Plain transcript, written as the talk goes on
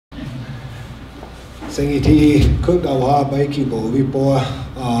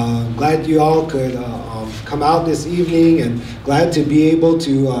Glad you all could come out this evening, and glad to be able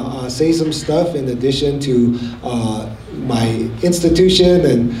to say some stuff in addition to my institution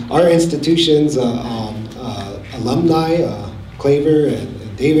and our institution's alumni, Claver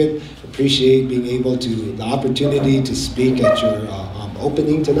and David. Appreciate being able to the opportunity to speak at your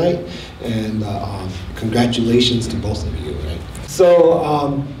opening tonight, and congratulations to both of you. Right? So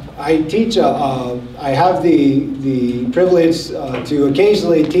I teach. I have the privilege to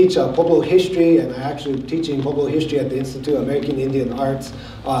occasionally teach Pueblo history, and I'm actually teaching Pueblo history at the Institute of American Indian Arts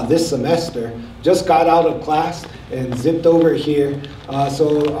this semester. Just got out of class and zipped over here.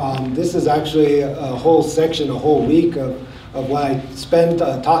 So this is actually a whole section, a whole week of what I spent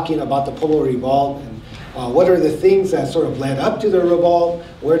talking about the Pueblo Revolt, and what are the things that sort of led up to the revolt,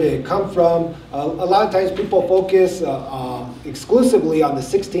 where did it come from. A lot of times people focus exclusively on the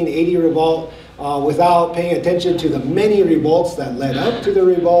 1680 revolt without paying attention to the many revolts that led up to the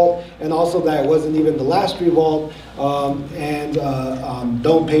revolt, and also that it wasn't even the last revolt, and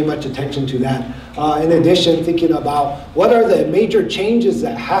don't pay much attention to that. In addition, thinking about what are the major changes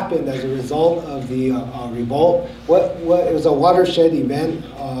that happened as a result of the revolt. It was a watershed event,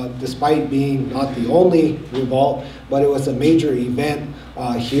 despite being not the only revolt, but it was a major event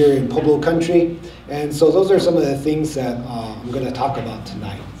here in Pueblo country. And so those are some of the things that I'm going to talk about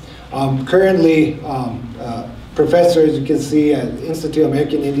tonight. Currently, professor, as you can see, at Institute of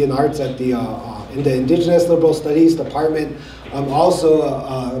American Indian Arts at the in the Indigenous Liberal Studies Department. I'm also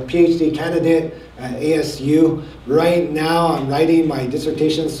a PhD candidate at ASU. Right now, I'm writing my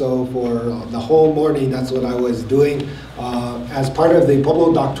dissertation, so for the whole morning, that's what I was doing as part of the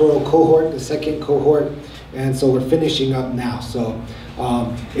Pueblo doctoral cohort, the second cohort, and so we're finishing up now. So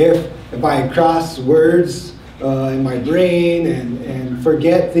if I cross words in my brain and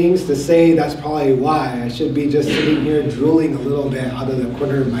forget things to say, that's probably why. I should be just sitting here drooling a little bit out of the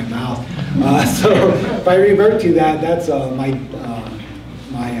corner of my mouth. So if I revert to that, that's my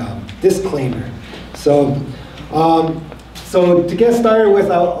disclaimer. So, so to get started with,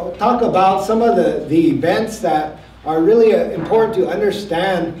 I'll talk about some of the events that are really important to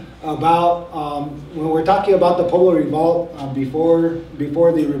understand about when we're talking about the Pueblo Revolt, before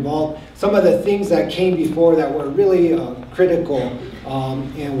the revolt, some of the things that came before that were really critical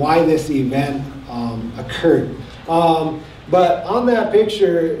and why this event occurred. But on that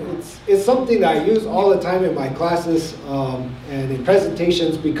picture, it's something that I use all the time in my classes and in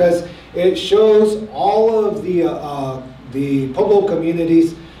presentations, because it shows all of the Pueblo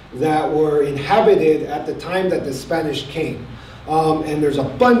communities that were inhabited at the time that the Spanish came. And there's a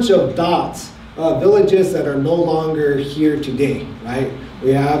bunch of dots, villages that are no longer here today, right?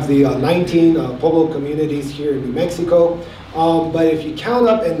 We have the 19 Pueblo communities here in New Mexico. But if you count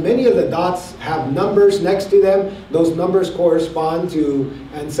up, and many of the dots have numbers next to them, those numbers correspond to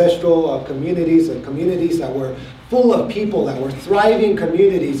ancestral communities and communities that were full of people, that were thriving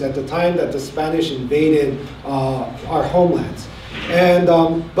communities at the time that the Spanish invaded our homelands. And,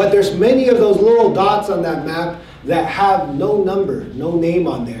 but there's many of those little dots on that map that have no number, no name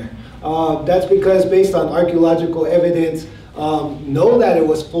on there. That's because, based on archaeological evidence, know that it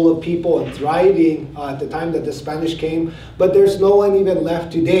was full of people and thriving at the time that the Spanish came, but there's no one even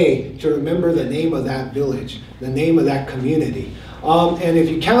left today to remember the name of that village, the name of that community. And if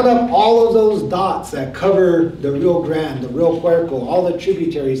you count up all of those dots that cover the Rio Grande, the Rio Puerco, all the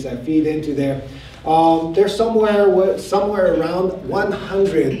tributaries that feed into there, there's somewhere around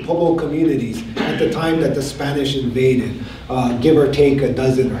 100 Pueblo communities at the time that the Spanish invaded, give or take a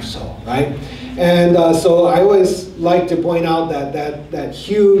dozen or so, right? And so I always like to point out that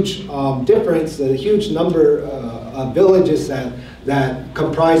huge difference, the huge number of villages that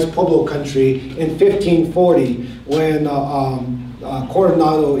comprised Pueblo country in 1540 when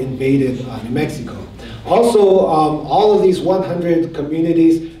Coronado invaded New Mexico. Also, all of these 100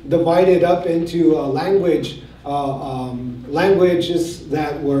 communities divided up into languages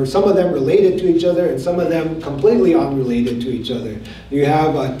that were, some of them related to each other and some of them completely unrelated to each other. You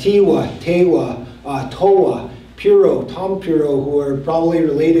have Tiwa, Tewa, Towa, Puro, Tom Puro, who are probably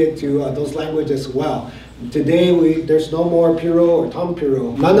related to those languages as well. Today, there's no more Puro or Tom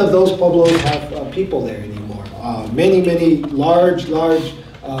Puro. None of those pueblos have people there anymore. Many large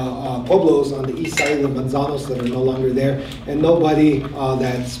pueblos on the east side of the Manzanos that are no longer there, and nobody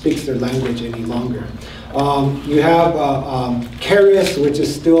that speaks their language any longer. You have Caris, which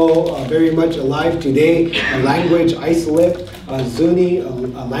is still very much alive today, a language isolate. Zuni, a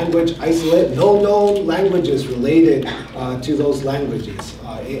language isolate. No known languages related to those languages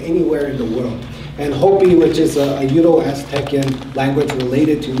anywhere in the world. and Hopi, which is a Euro-Aztecian language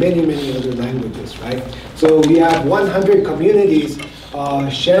related to many, many other languages, right? So we have 100 communities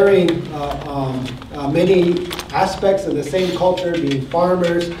sharing many aspects of the same culture, being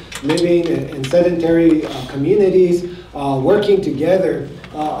farmers, living in sedentary communities, working together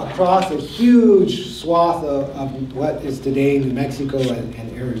across a huge swath of what is today New Mexico and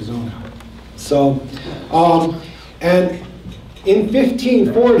Arizona. So, and in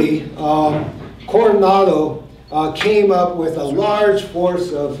 1540, Coronado came up with a large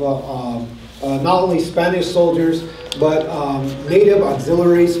force of not only Spanish soldiers, but native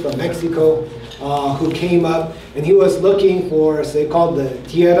auxiliaries from Mexico who came up, and he was looking for, as they called the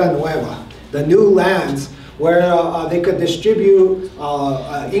Tierra Nueva, the new lands, where they could distribute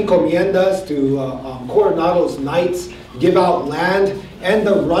encomiendas to Coronado's knights, give out land, and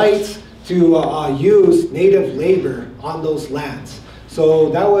the rights to use native labor on those lands. So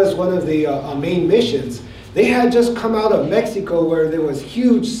that was one of the main missions. They had just come out of Mexico, where there was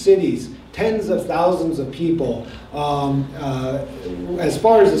huge cities, tens of thousands of people. As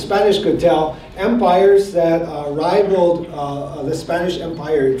far as the Spanish could tell, empires that rivaled the Spanish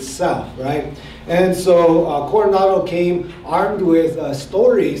Empire itself, right? And so Coronado came armed with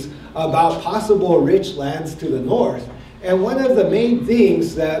stories about possible rich lands to the north. And one of the main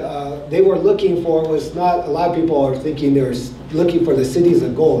things that they were looking for was not, a lot of people are thinking they were looking for the cities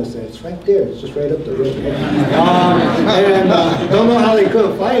of gold. It's right there, it's just right up the road. And don't know how they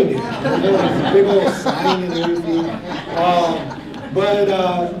couldn't find it. There was a big old sign and everything. But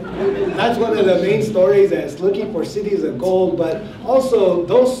that's one of the main stories, that's looking for cities of gold. But also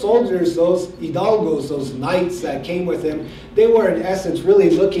those soldiers, those hidalgos, those knights that came with him, they were in essence really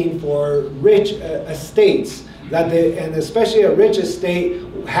looking for rich estates. And especially a rich estate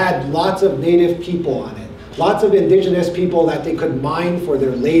had lots of native people on it, lots of indigenous people that they could mine for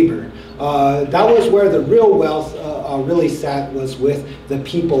their labor. That was where the real wealth really sat, was with the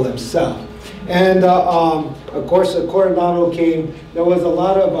people themselves. And of course, Coronado came, there was a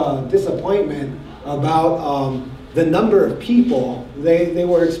lot of disappointment about the number of people. They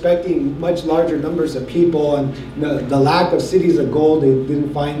were expecting much larger numbers of people, and the lack of cities of gold, they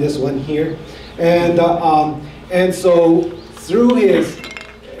didn't find this one here. And so through his,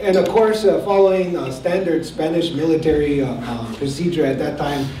 and of course following standard Spanish military procedure at that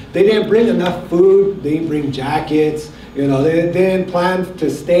time, they didn't bring enough food, they didn't bring jackets, you know, they didn't plan to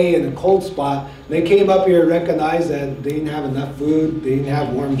stay in a cold spot. They came up here and recognized that they didn't have enough food, they didn't have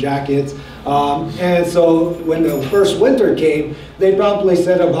warm jackets. And so when the first winter came, they promptly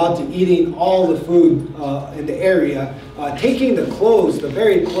set about to eating all the food in the area, taking the clothes, the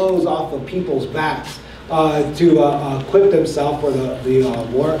very clothes off of people's backs. To equip themselves for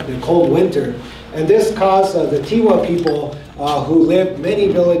the cold winter. And this caused the Tiwa people who lived many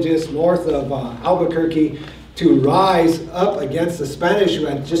villages north of Albuquerque to rise up against the Spanish, who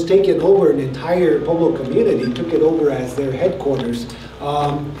had just taken over an entire Pueblo community, took it over as their headquarters,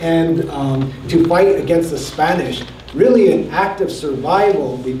 and to fight against the Spanish. Really an act of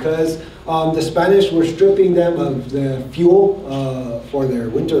survival, because the Spanish were stripping them of the fuel for their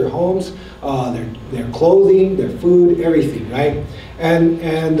winter homes, their clothing, their food, everything, right? And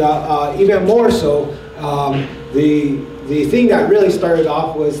even more so, the thing that really started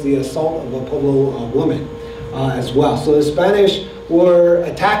off was the assault of a Pueblo woman as well. So the Spanish were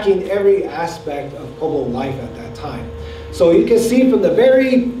attacking every aspect of Pueblo life at that time. So you can see from the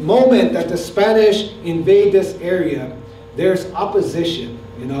very moment that the Spanish invade this area, there's opposition,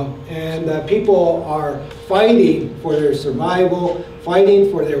 you know, and people are fighting for their survival, fighting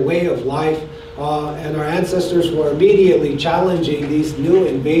for their way of life, and our ancestors were immediately challenging these new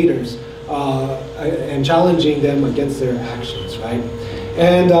invaders and challenging them against their actions, right?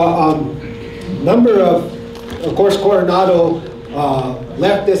 And of course, Coronado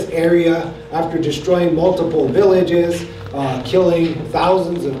left this area after destroying multiple villages, killing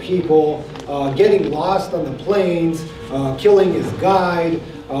thousands of people, getting lost on the plains, killing his guide,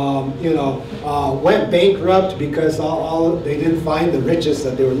 went bankrupt because they didn't find the riches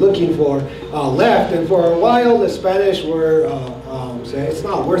that they were looking for left. And for a while, the Spanish were saying it's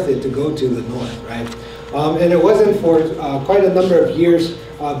not worth it to go to the north, right? And it wasn't for quite a number of years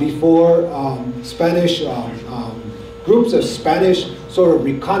before Spanish groups of Spanish sort of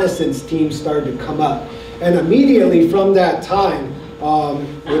reconnaissance teams started to come up. And immediately from that time,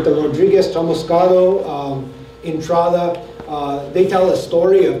 with the Rodriguez Chamuscado Entrada, they tell a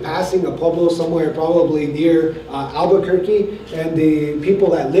story of passing a pueblo somewhere probably near Albuquerque, and the people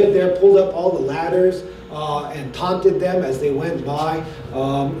that lived there pulled up all the ladders and taunted them as they went by,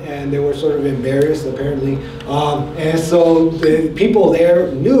 and they were sort of embarrassed apparently. And so the people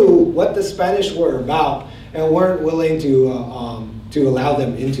there knew what the Spanish were about and weren't willing to allow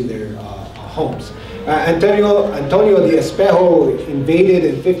them into their homes. Antonio de Espejo invaded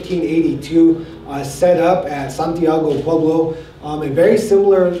in 1582, set up at Santiago Pueblo, and very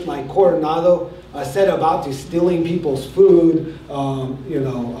similar like Coronado, set about to stealing people's food,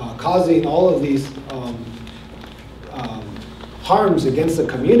 causing all of these harms against the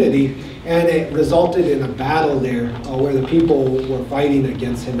community, and it resulted in a battle there where the people were fighting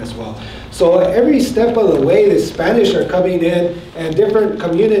against him as well. So every step of the way, the Spanish are coming in, and different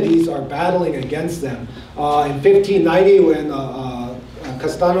communities are battling against them. In 1590, when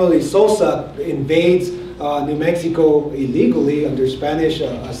Castano de Sosa invades New Mexico illegally under Spanish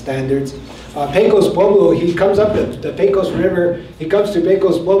standards, Pecos Pueblo, he comes up the Pecos River, he comes to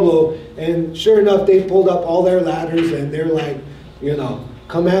Pecos Pueblo, and sure enough, they pulled up all their ladders, and they're like,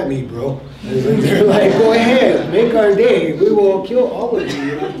 come at me, bro. And they're like, go ahead, make our day. We will kill all of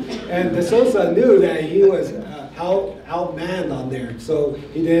you. And De Sosa knew that he was outmanned on there, so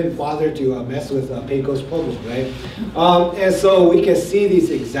he didn't bother to mess with Pecos Pueblo, right? And so we can see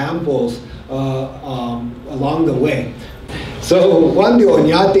these examples along the way. So Juan de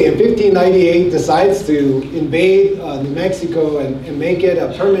Oñate in 1598 decides to invade New Mexico and make it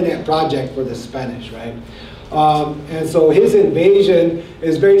a permanent project for the Spanish, right? And so his invasion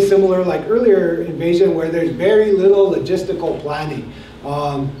is very similar like earlier invasion, where there's very little logistical planning.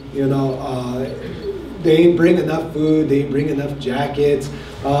 They didn't bring enough food, they didn't bring enough jackets.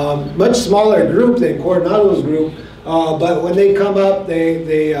 Much smaller group than Coronado's group, but when they come up,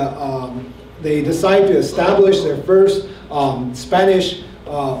 they decide to establish their first Spanish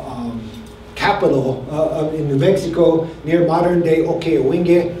capital in New Mexico near modern-day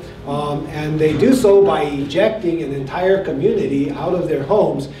Okeowinge. And they do so by ejecting an entire community out of their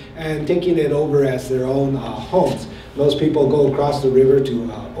homes and taking it over as their own homes. Those people go across the river to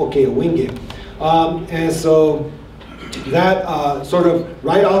Okeowinge. And so that sort of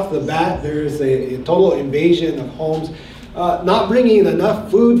right off the bat, there is a total invasion of homes, not bringing enough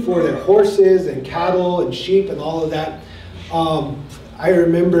food for their horses and cattle and sheep and all of that. I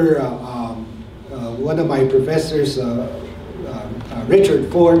remember one of my professors,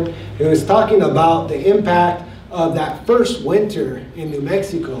 Richard Ford, who was talking about the impact of that first winter in New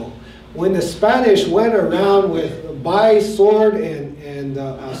Mexico, when the Spanish went around with sword and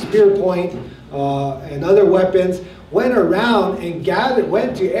spear point and other weapons, went around and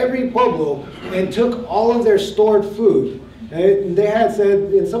went to every pueblo and took all of their stored food. And they had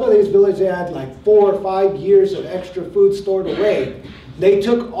said in some of these villages they had like 4 or 5 years of extra food stored away. They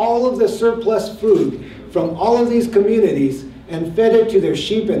took all of the surplus food from all of these communities and fed it to their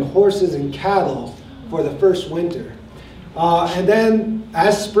sheep and horses and cattle for the first winter. And then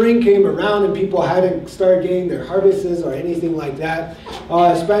as spring came around and people hadn't started getting their harvests or anything like that,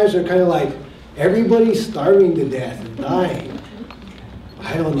 Spanish are kind of like, everybody's starving to death and dying.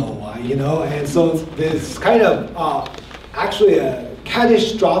 I don't know why, and so it's kind of actually a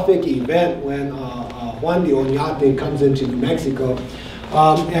catastrophic event when Juan de Oñate comes into New Mexico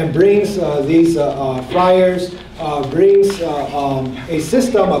and brings these friars, brings a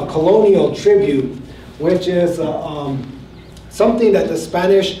system of colonial tribute, which is something that the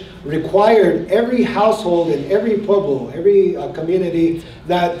Spanish required every household in every pueblo, every community,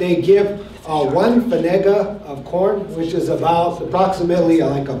 that they give 1 fanega of corn, which is about approximately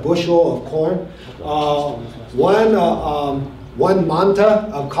like a bushel of corn, one manta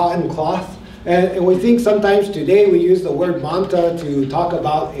of cotton cloth. And we think sometimes today we use the word manta to talk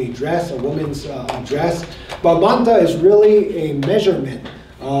about a dress, a woman's dress, but manta is really a measurement.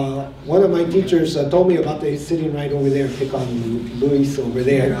 One of my teachers told me about this, sitting right over there, pick on Luis over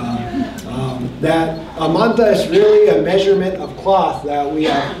there, that a manta is really a measurement of cloth that we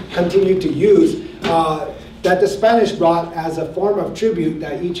have continued to use, that the Spanish brought as a form of tribute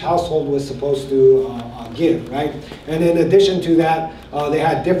that each household was supposed to give, right? And in addition to that, they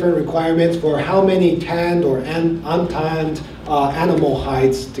had different requirements for how many tanned or untanned animal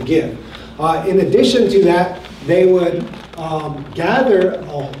hides to give. In addition to that, they would gather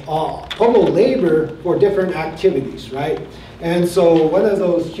pueblo labor for different activities, right? And so one of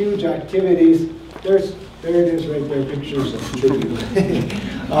those huge activities, there it is right there, pictures of tribute.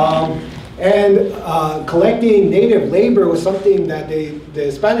 And collecting native labor was something that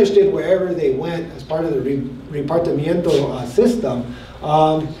the Spanish did wherever they went as part of the repartimiento system.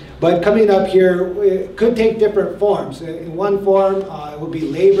 But coming up here, it could take different forms. In one form, it would be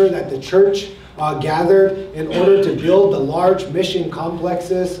labor that the church gathered in order to build the large mission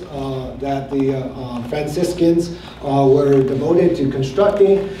complexes that the Franciscans were devoted to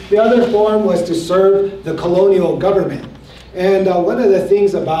constructing. The other form was to serve the colonial government. And one of the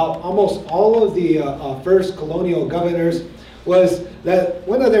things about almost all of the first colonial governors was that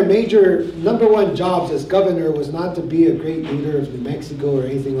one of their major #1 jobs as governor was not to be a great leader of New Mexico or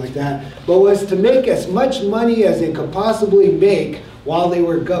anything like that, but was to make as much money as they could possibly make while they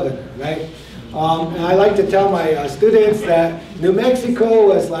were governor, right? And I like to tell my students that New Mexico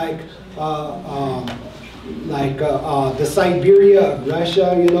was like the Siberia of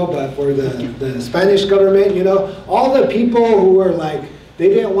Russia, you know, but for the Spanish government, you know, all the people who were like, they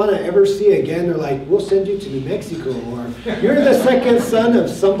didn't want to ever see again, they're like, we'll send you to New Mexico, or you're the second son of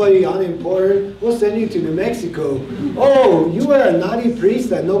somebody unimportant, we'll send you to New Mexico. Oh, you are a naughty priest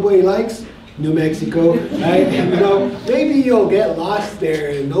that nobody likes? New Mexico, right? And, you know, maybe you'll get lost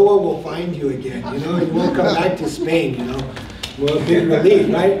there and no one will find you again, you know, you won't come back to Spain, you know. Well, big relief,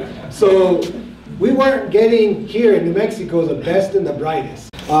 right? So we weren't getting here in New Mexico the best and the brightest.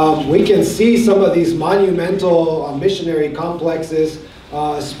 We can see some of these monumental missionary complexes,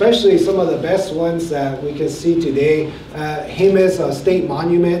 especially some of the best ones that we can see today. Jemez State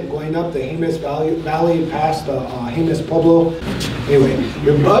Monument, going up the Jemez Valley past Jemez Pueblo. Anyway,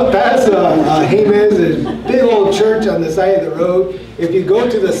 you're up past Jemez, a big old church on the side of the road. If you go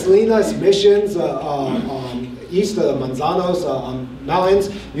to the Salinas Missions east of the Manzanos Mountains,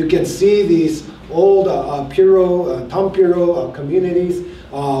 you can see these old Tom Puro communities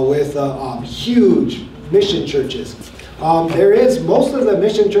with huge mission churches. There is, most of the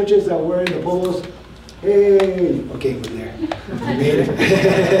mission churches that were in the Pueblos, hey, okay, we're there. We made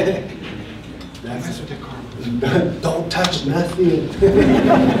it. Don't touch nothing.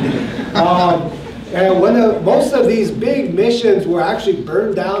 And most of these big missions were actually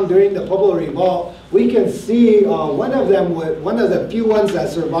burned down during the Pueblo Revolt. We can see one of the few ones that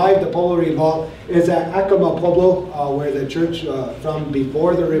survived the Pueblo Revolt is at Acoma Pueblo, where the church from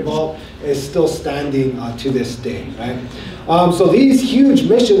before the revolt is still standing to this day, right? So these huge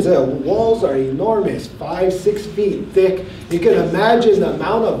missions, the walls are enormous, 5-6 feet thick. You can imagine the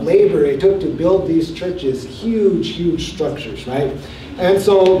amount of labor it took to build these churches, huge structures, right? And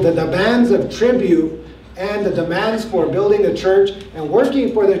so the demands of tribute and the demands for building a church and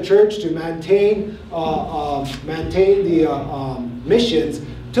working for the church to maintain the missions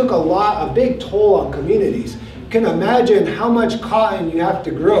took a big toll on communities. You can imagine how much cotton you have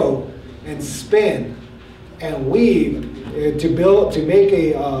to grow and spin and weave to make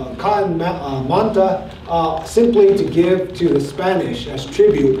a cotton manta simply to give to the Spanish as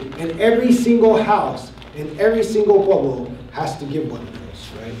tribute. And every single house in every single pueblo has to give one of those,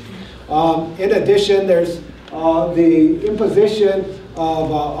 right? In addition, there's the imposition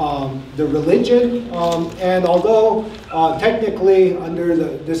of the religion, and although technically under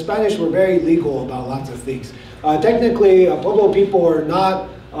the Spanish were very legal about lots of things, technically Pueblo people were not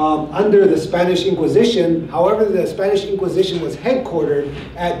under the Spanish Inquisition. However, the Spanish Inquisition was headquartered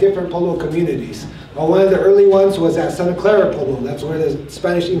at different Pueblo communities. One of the early ones was at Santa Clara Pueblo. That's where the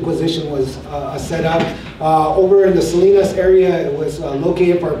Spanish Inquisition was set up. Over in the Salinas area, it was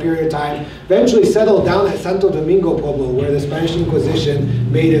located for a period of time. Eventually settled down at Santo Domingo Pueblo, where the Spanish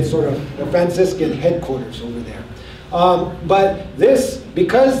Inquisition made its sort of the Franciscan headquarters over there. But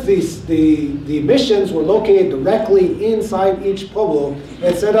because the missions were located directly inside each pueblo,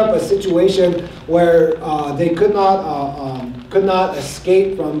 it set up a situation where they could not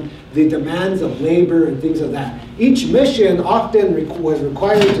escape from the demands of labor and things of that. Each mission often was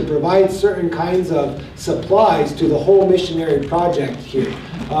required to provide certain kinds of supplies to the whole missionary project here.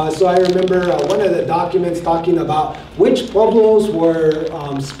 So I remember one of the documents talking about which pueblos were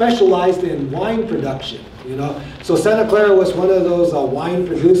specialized in wine production. You know, so Santa Clara was one of those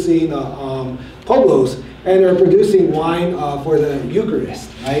wine-producing pueblos, and they're producing wine for the Eucharist,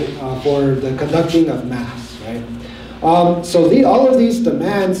 right? For the conducting of Mass, right? So all of these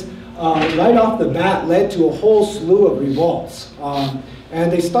demands, right off the bat, led to a whole slew of revolts.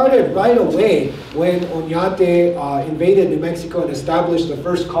 And they started right away when Oñate invaded New Mexico and established the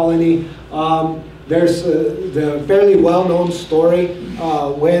first colony. There's the fairly well-known story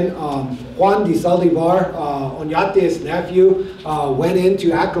when Juan de Saldivar, Oñate's nephew, went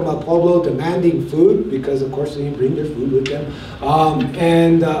into Acoma Pueblo demanding food, because of course they didn't bring their food with them,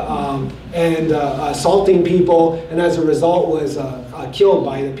 and assaulting people, and as a result was killed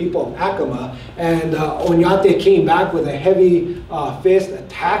by the people of Acoma. And Oñate came back with a heavy fist,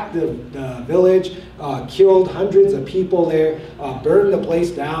 attacked the village, killed hundreds of people there, burned the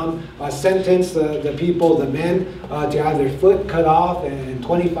place down, sentenced the people, the men, to have their foot cut off and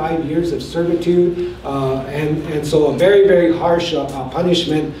 25 years of servitude. And so a very, very harsh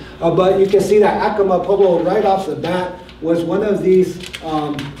punishment. But you can see that Acoma Pueblo, right off the bat, was one of these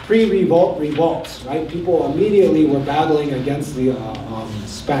pre-revolt revolts, right? People immediately were battling against the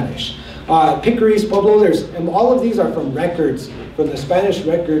Spanish. Picary's Pueblo, and all of these are from records, from the Spanish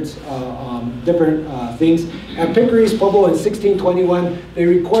records, different things. And Picary's Pueblo in 1621, they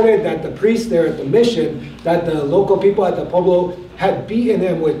recorded that the priest there at the mission, that the local people at the Pueblo had beaten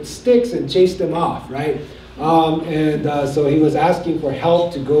him with sticks and chased him off, right? So he was asking for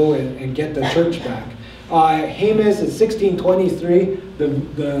help to go and get the church back. Jemez in 1623,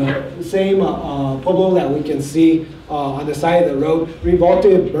 the same Pueblo that we can see on the side of the road,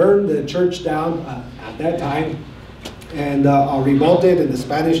 revolted, burned the church down at that time, and revolted, and the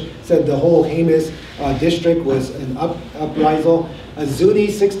Spanish said the whole Jemez district was an uprisal. Zuni,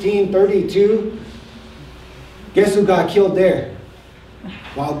 1632, guess who got killed there?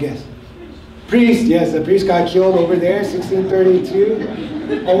 Wild guess. Priest, yes, the priest got killed over there, 1632.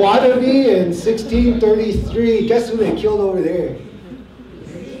 Awadabi in 1633, guess who they killed over there?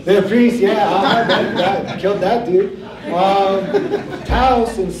 The priest, yeah, that killed that dude.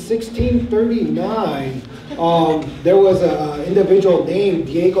 Taos in 1639, there was an individual named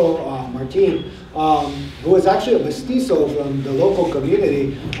Diego Martin, who was actually a mestizo from the local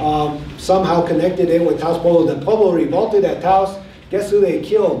community, somehow connected in with Taos Pueblo. The Pueblo revolted at Taos. Guess who they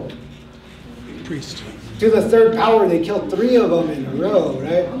killed? Priest. To the third power, they killed 3 of them in a row,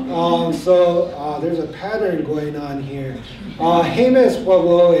 right? So there's a pattern going on here. Jemez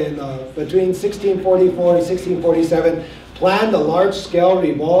Pueblo in between 1644 and 1647 planned a large-scale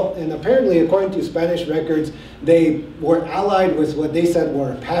revolt, and apparently, according to Spanish records, they were allied with what they said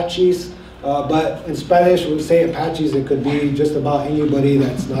were Apaches. But in Spanish, when we say Apaches, it could be just about anybody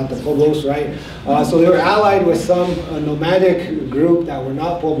that's not the Pueblos, right? So they were allied with some nomadic group that were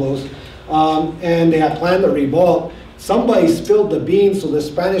not Pueblos. And they had planned a revolt. Somebody spilled the beans, so the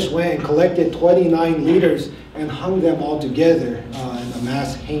Spanish went and collected 29 leaders and hung them all together in a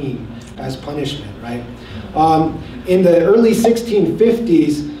mass hanging as punishment, right? In the early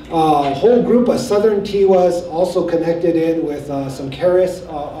 1650s, a whole group of southern Tiwas also connected in with some Caris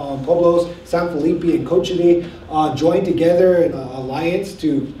Pueblos, San Felipe and Cochiti, joined together in an alliance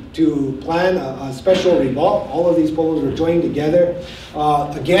to plan a special revolt. All of these Pueblos were joined together.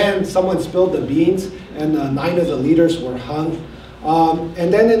 Again, someone spilled the beans, and 9 of the leaders were hung.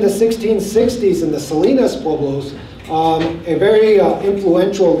 And then in the 1660s, in the Salinas Pueblos, a very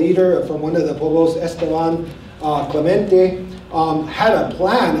influential leader from one of the Pueblos, Esteban Clemente, had a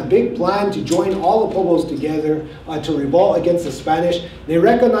plan, a big plan to join all the Pueblos together to revolt against the Spanish. They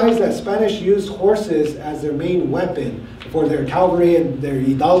recognized that Spanish used horses as their main weapon for their cavalry and their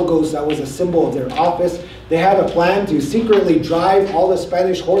hidalgos. That was a symbol of their office. They had a plan to secretly drive all the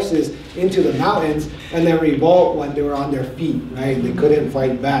Spanish horses into the mountains and then revolt when they were on their feet, right? They couldn't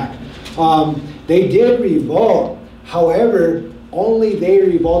fight back. They did revolt, however, only they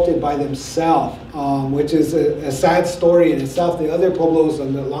revolted by themselves, which is a sad story in itself. The other Pueblos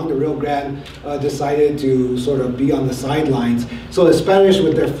along the Rio Grande decided to sort of be on the sidelines. So the Spanish,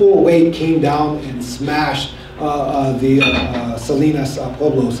 with their full weight, came down and smashed the Salinas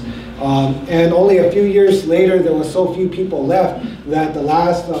Pueblos. And only a few years later, there were so few people left that the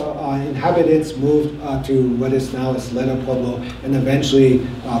last inhabitants moved to what is now Isleta Pueblo, and eventually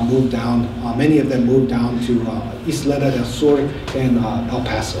moved down. Many of them moved down to Isleta del Sur in El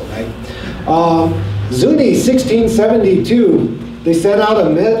Paso, right? Zuni, 1672, they sent out a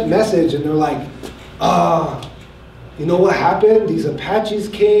message, and they're like, you know what happened? These Apaches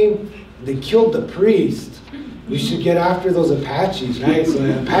came, they killed the priest. You should get after those Apaches, right? So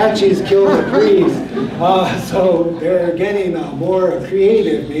the Apaches killed the priest. So they're getting more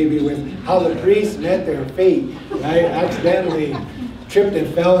creative, maybe, with how the priests met their fate, right? Accidentally tripped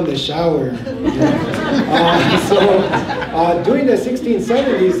and fell in the shower. During the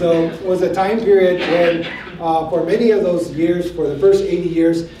 1670s, though, was a time period when, for many of those years, for the first 80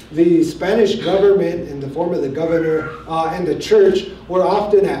 years, the Spanish government, in the form of the governor, and the church were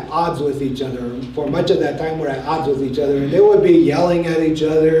often at odds with each other. For much of that time, were at odds with each other, and they would be yelling at each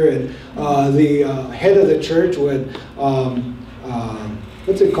other. And the head of the church would,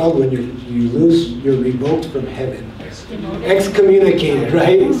 what's it called when you're revoked from heaven? Excommunicated,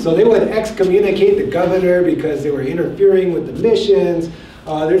 right? So they would excommunicate the governor because they were interfering with the missions.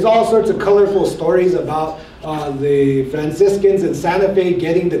 There's all sorts of colorful stories about the Franciscans in Santa Fe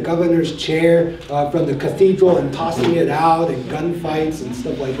getting the governor's chair from the cathedral and tossing it out, and gunfights and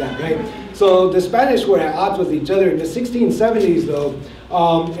stuff like that, right? So the Spanish were at odds with each other. In the 1670s, though,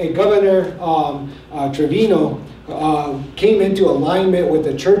 a governor, Trevino, came into alignment with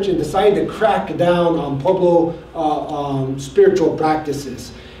the church and decided to crack down on Pueblo spiritual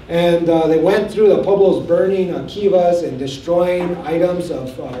practices. And they went through the Pueblos, burning kivas and destroying items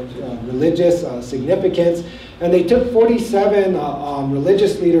of religious significance. And they took 47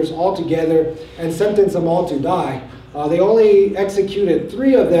 religious leaders all together and sentenced them all to die. They only executed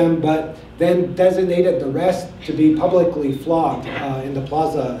 3 of them, but then designated the rest to be publicly flogged in the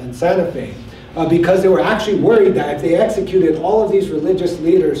plaza in Santa Fe. Because they were actually worried that if they executed all of these religious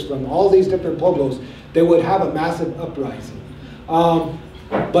leaders from all these different pueblos, they would have a massive uprising.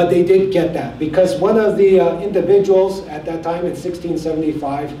 But they did get that, because one of the individuals at that time in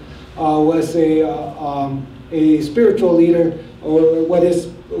 1675 was a spiritual leader, or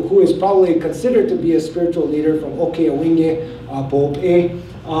who is probably considered to be a spiritual leader from Okeawinge, Pope,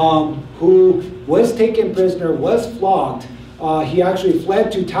 who was taken prisoner, was flogged. He actually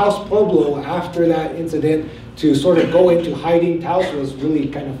fled to Taos Pueblo after that incident to sort of go into hiding. Taos was really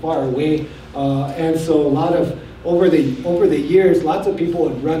kind of far away, and so a lot of over the years, lots of people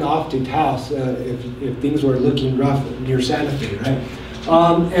would run off to Taos if things were looking rough near Santa Fe, right?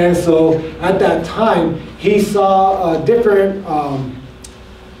 And so at that time, he saw different,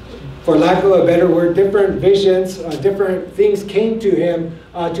 for lack of a better word, different visions, different things came to him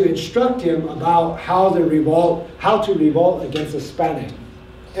to instruct him about how to revolt against the Spanish.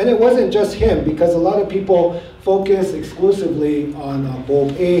 And it wasn't just him, because a lot of people focus exclusively on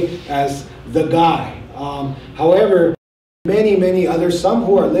Bob A as the guy. However, many others, some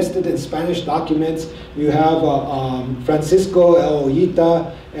who are listed in Spanish documents. You have Francisco El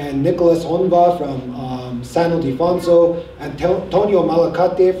Ollita and Nicolas Honva from San Ildefonso, Antonio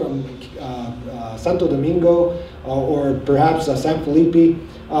Malacate from Santo Domingo, or perhaps San Felipe.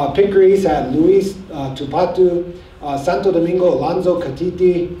 Picaries had Luis Tupatu, Santo Domingo Alonso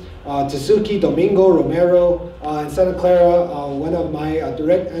Catiti, Tsuki Domingo Romero, in Santa Clara, one of my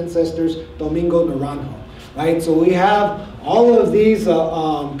direct ancestors, Domingo Naranjo. Right, so we have all of these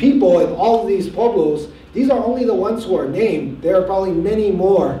people in all of these pueblos. These are only the ones who are named. There are probably many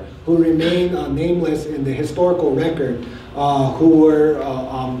more who remain nameless in the historical record, who were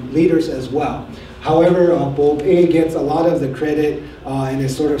leaders as well. However, Bob A gets a lot of the credit and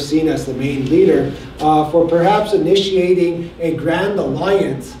is sort of seen as the main leader for perhaps initiating a grand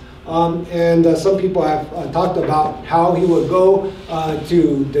alliance. Some people have talked about how he would go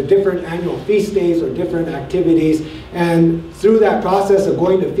to the different annual feast days or different activities, and through that process of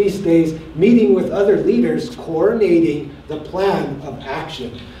going to feast days, meeting with other leaders, coordinating the plan of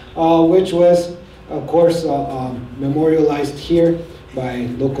action, which was, of course, memorialized here by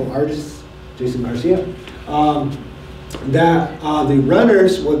local artist Jason Garcia, that the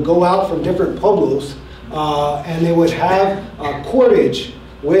runners would go out from different pueblos and they would have cordage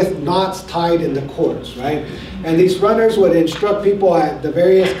with knots tied in the cords, right? And these runners would instruct people at the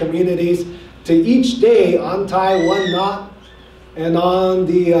various communities to each day untie one knot, and on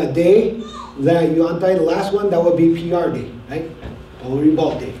the day that you untie the last one, that would be PR day, right? Pueblo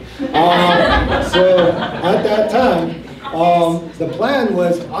Revolt Day. So at that time, the plan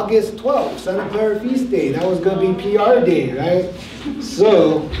was August 12th, Santa Clara Feast Day. That was going to be PR Day, right?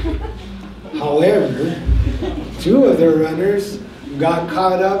 So, however, 2 of the runners got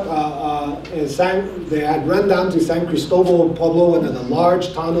caught up. They had run down to San Cristobal Pueblo, one of the large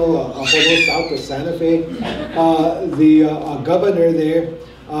Tano pueblos south of Santa Fe. The governor there,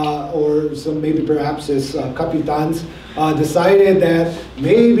 or maybe perhaps his capitans, decided that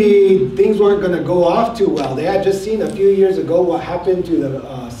maybe things weren't going to go off too well. They had just seen a few years ago what happened to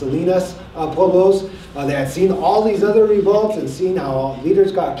the Salinas pueblos. They had seen all these other revolts and seen how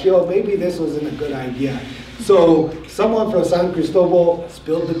leaders got killed. Maybe this wasn't a good idea. So someone from San Cristobal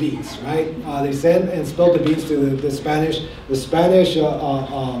spilled the beans, right? They sent and spilled the beans to the Spanish. The Spanish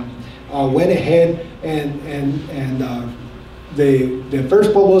went ahead and the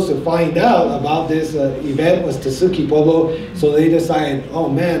first pueblos to find out about this event was Tsuki Pueblo. So they decided, oh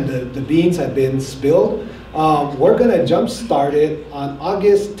man, the beans have been spilled. We're going to jumpstart it on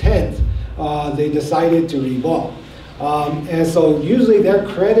August 10th. They decided to revolt. And so usually they're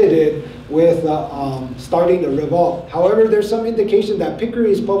credited with starting the revolt. However, there's some indication that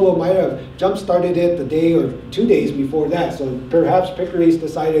Picary's Pueblo might have jump-started it the day or 2 days before that. So perhaps Picary's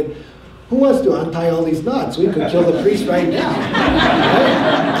decided, who wants to untie all these knots? We could kill the priest right now. Right?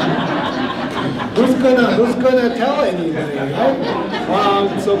 Who's gonna tell anybody,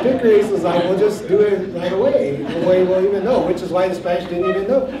 right? So Picaries was like, we'll just do it right away. Nobody will even know, which is why the Spanish didn't even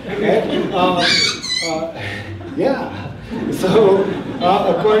know. Right? Yeah. So,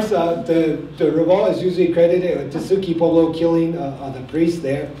 of course, the revolt is usually credited with Tsuki Pueblo killing the priest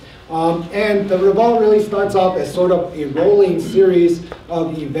there. And the revolt really starts off as sort of a rolling series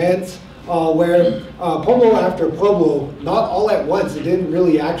of events where Pueblo after Pueblo, not all at once, it didn't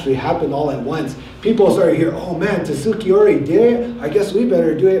really actually happen all at once. People started to hear, oh man, Tsuki already did it, I guess we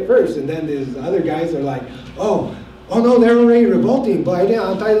better do it first. And then these other guys are like, oh no, they're already revolting, but I didn't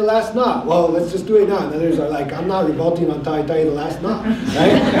untie the last knot. Well, let's just do it now. And others are like, I'm not revolting until I tie the last knot,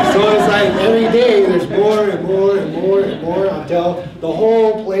 right? So it's like every day there's more and more and more and more until the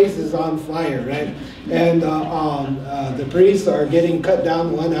whole place is on fire, right? And the priests are getting cut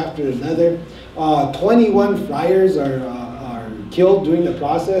down one after another. 21 friars are killed during the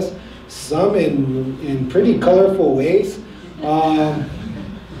process, some in pretty colorful ways.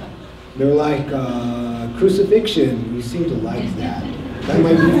 They're like crucifixion. You seem to like that. That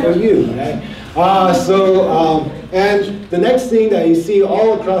might be for you, right? And the next thing that you see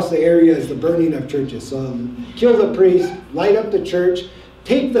all across the area is the burning of churches. So kill the priest, light up the church,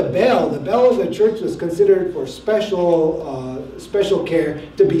 take the bell. The bell of the church was considered for special care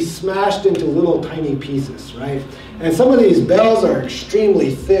to be smashed into little tiny pieces, right? And some of these bells are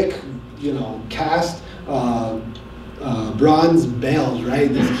extremely thick, cast bronze bells,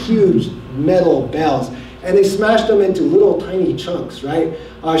 right? These huge metal bells. And they smashed them into little tiny chunks, right?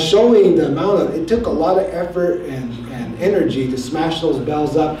 Showing the amount of, it took a lot of effort and energy to smash those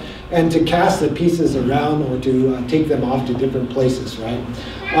bells up and to cast the pieces around or to take them off to different places, right?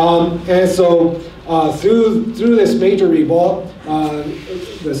 And so through this major revolt,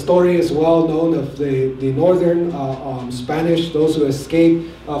 the story is well known of the northern Spanish, those who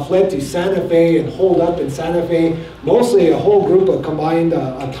escaped, fled to Santa Fe and holed up in Santa Fe. Mostly a whole group of combined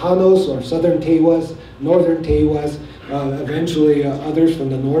Atanos or southern Tewas, northern Tewas. Eventually others from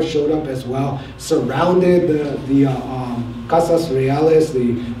the north showed up as well, surrounded the Casas Reales,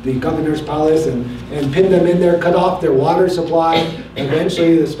 the governor's palace, and pinned them in there, cut off their water supply.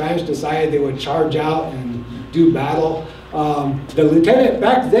 Eventually the Spanish decided they would charge out and do battle. The lieutenant,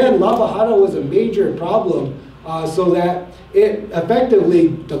 back then, La Bajada was a major problem, so that it effectively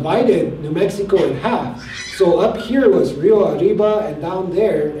divided New Mexico in half. So up here was Rio Arriba, and down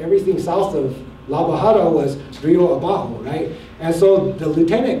there, everything south of La Bajada was Rio Abajo, right? And so the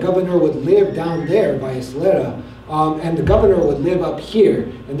lieutenant governor would live down there by Isleta, and the governor would live up here,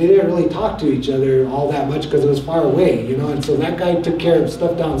 and they didn't really talk to each other all that much because it was far away, and so that guy took care of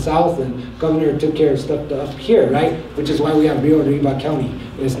stuff down south, and governor took care of stuff up here, right? Which is why we have Rio Arriba County.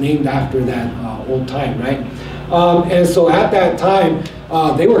 It's named after that old time, right? And so at that time,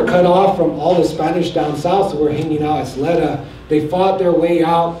 they were cut off from all the Spanish down south who were hanging out at Isleta. They fought their way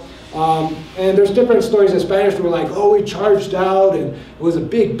out. And there's different stories. The Spanish were like, oh, we charged out and it was a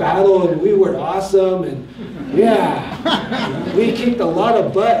big battle and we were awesome, and yeah, we kicked a lot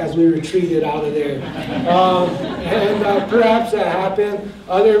of butt as we retreated out of there. And perhaps that happened.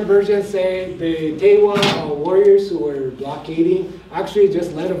 Other versions say the Tewa warriors who were blockading actually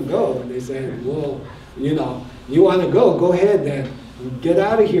just let them go, and they said, well, you want to go ahead then. Get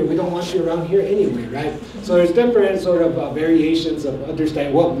out of here. We don't want you around here anyway, right? So there's different sort of variations of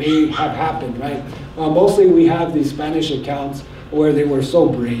understanding what may have happened, right? Mostly we have these Spanish accounts where they were so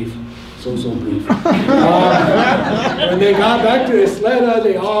brave, so brave. When they got back to Isleta,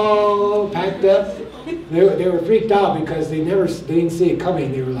 they all packed up. They were freaked out because they didn't see it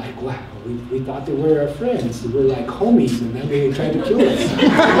coming. They were like, wow, we thought they were our friends. They were like homies, and then they tried to kill us.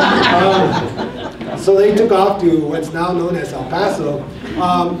 So they took off to what's now known as El Paso.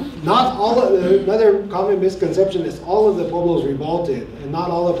 Another common misconception is all of the Pueblos revolted, and not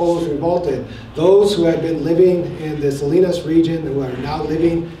all the Pueblos revolted. Those who had been living in the Salinas region, who are now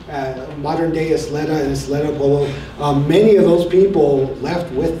living at modern day Isleta and Isleta Pueblo, many of those people left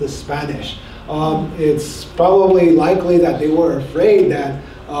with the Spanish. It's probably likely that they were afraid that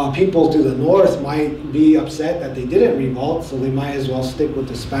people to the north might be upset that they didn't revolt, so they might as well stick with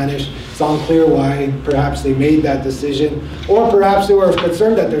the Spanish. It's unclear why perhaps they made that decision, or perhaps they were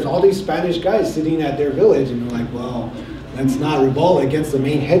concerned that there's all these Spanish guys sitting at their village, and they're like, well, let's not revolt against the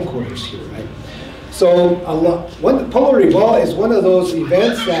main headquarters here, right? So the Pueblo Revolt is one of those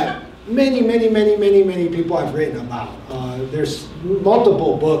events that many people have written about. There's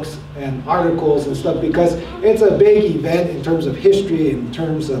multiple books and articles and stuff because it's a big event in terms of history, in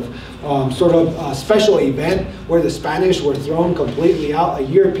terms of sort of a special event where the Spanish were thrown completely out. A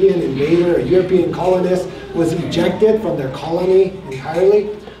European invader, a European colonist was ejected from their colony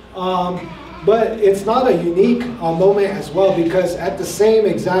entirely. But it's not a unique moment as well, because at the same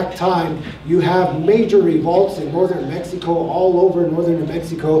exact time, you have major revolts in northern Mexico, all over northern New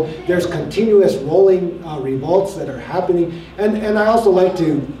Mexico. There's continuous rolling revolts that are happening. And I also like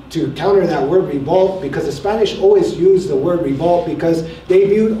to counter that word revolt, because the Spanish always used the word revolt because they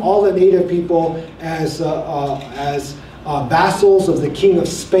viewed all the native people as vassals of the King of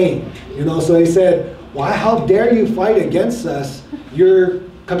Spain. You know, so they said, "Why? How dare you fight against us? You're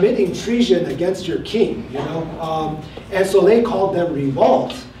committing treason against your king," you know, and so they called them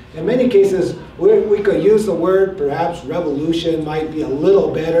revolts. In many cases, we could use the word, perhaps revolution might be a little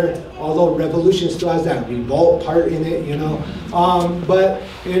better, although revolution still has that revolt part in it, you know. But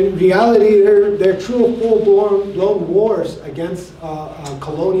in reality, they're true full-blown wars against a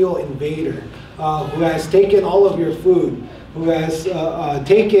colonial invader who has taken all of your food, who has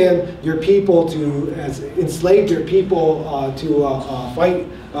taken your people has enslaved your people to fight,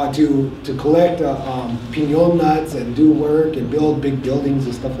 to collect piñon nuts and do work and build big buildings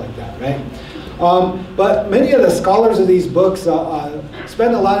and stuff like that, right? But many of the scholars of these books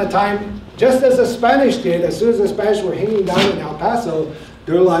spend a lot of time, just as the Spanish did. As soon as the Spanish were hanging down in El Paso,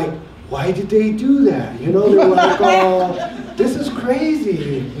 they're like, "Why did they do that?" You know, they're like, "Oh, this is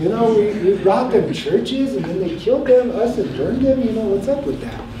crazy. You know, we brought them churches and then they killed us and burned them. You know, what's up with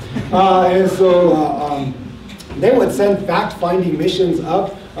that?" And so they would send fact-finding missions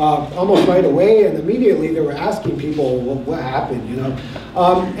up almost right away, and immediately they were asking people, well, what happened, you know?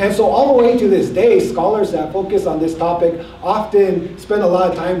 And so all the way to this day, scholars that focus on this topic often spend a lot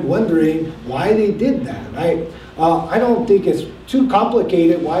of time wondering why they did that, right? I don't think it's too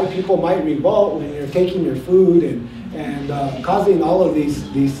complicated why people might revolt when you're taking your food and causing all of these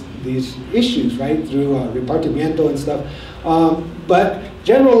issues, right, through repartimiento and stuff. But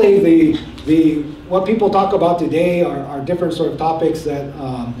generally, what people talk about today are different sort of topics that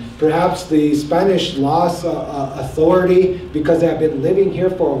perhaps the Spanish lost authority because they have been living here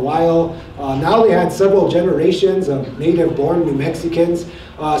for a while. Now they had several generations of native-born New Mexicans,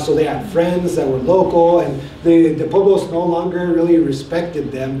 so they had friends that were local, and the Pueblos no longer really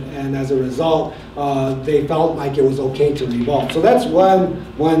respected them, and as a result, they felt like it was okay to revolt. So that's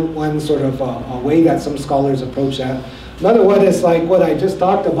one sort of a way that some scholars approach that. Another one is like what I just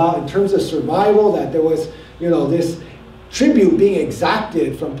talked about in terms of survival, that there was, you know, this tribute being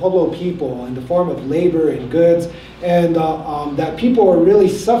exacted from Pueblo people in the form of labor and goods, and that people were really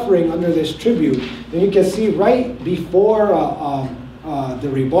suffering under this tribute. And you can see right before the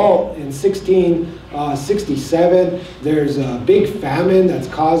revolt in 1667, there's a big famine that's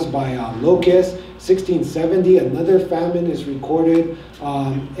caused by locusts. 1670, another famine is recorded.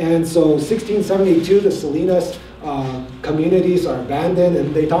 And so 1672, the Salinas communities are abandoned,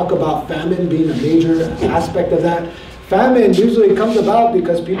 and they talk about famine being a major aspect of that. Famine usually comes about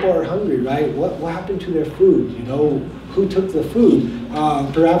because people are hungry, right? What happened to their food? You know, who took the food?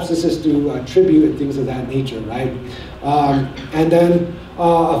 Perhaps this is to tribute and things of that nature, right? And then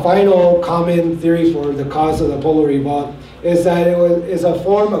a final common theory for the cause of the Pueblo Revolt is that it is a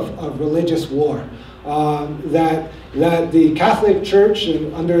form of religious war. That the Catholic Church,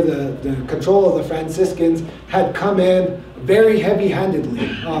 under the control of the Franciscans, had come in very heavy-handedly.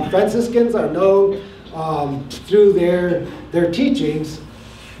 Franciscans are known through their teachings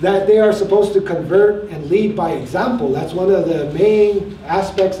that they are supposed to convert and lead by example. That's one of the main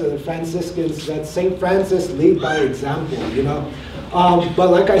aspects of the Franciscans, that St. Francis lead by example, you know. But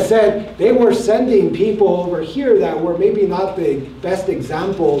like I said, they were sending people over here that were maybe not the best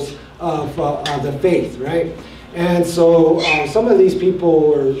examples of the faith, right? And so some of these people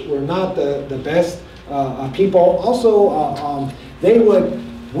were not the best people. Also, they would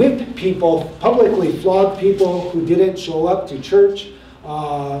whip people, publicly flog people who didn't show up to church,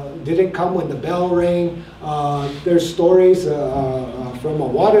 didn't come when the bell rang. There's stories from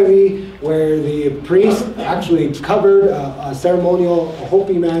Awadari where the priest actually covered a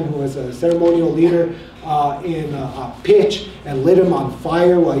Hopi man who was a ceremonial leader in a pitch and lit him on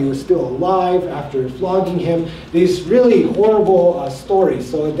fire while he was still alive after flogging him. These really horrible stories.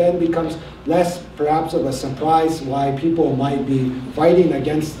 So it then becomes less perhaps of a surprise why people might be fighting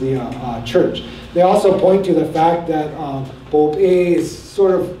against the church. They also point to the fact that Pope A is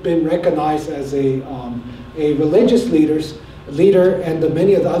sort of been recognized as a religious leader, and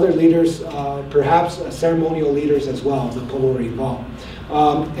many of the other leaders, perhaps ceremonial leaders as well, the Pueblo Revolt.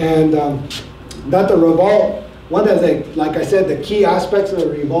 That the revolt, one of the, like I said, the key aspects of the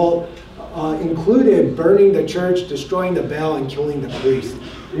revolt included burning the church, destroying the bell, and killing the priest.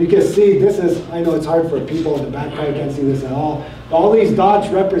 You can see this is, I know it's hard for people in the back, probably can't see this at all. All these dots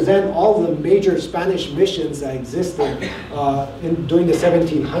represent all the major Spanish missions that existed during the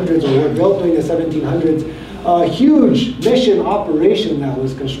 1700s, or were built during the 1700s. A huge mission operation that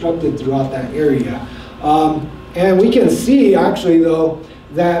was constructed throughout that area. And we can see, actually, though,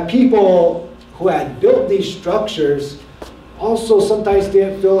 that people who had built these structures also sometimes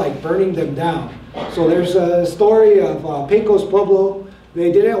didn't feel like burning them down. So there's a story of Pecos Pueblo. They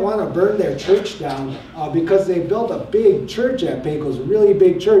didn't want to burn their church down because they built a big church at Pecos, a really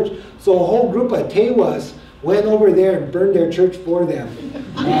big church. So a whole group of Tewas went over there and burned their church for them.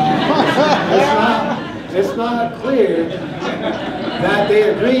 It's not clear that they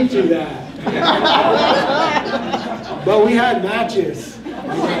agreed to that. But we had matches.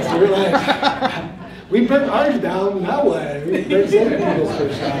 So we're like, we burnt ours down, now what? We burnt some people's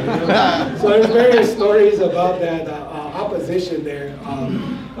church down. You know? So there's various stories about that opposition there.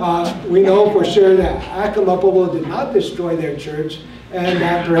 We know for sure that Acoma Pueblo did not destroy their church, and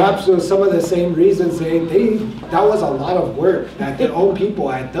that perhaps was some of the same reasons that was a lot of work that their own people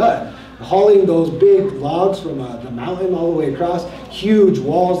had done. Hauling those big logs from the mountain all the way across, huge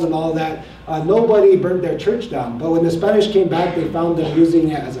walls and all that. Nobody burned their church down, but when the Spanish came back, they found them using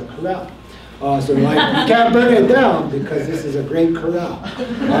it as a corral. So they're like, you can't burn it down because this is a great corral.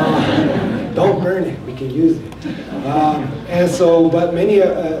 Don't burn it, we can use it. And so, but many,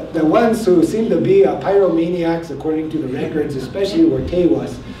 the ones who seem to be pyromaniacs, according to the records, especially were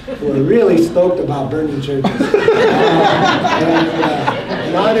Tewas, were really stoked about burning churches.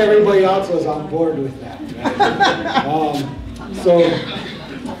 And not everybody else was on board with that. Right?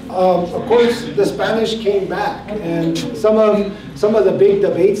 Of course, the Spanish came back, and some of the big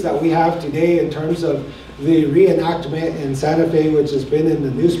debates that we have today in terms of the reenactment in Santa Fe, which has been in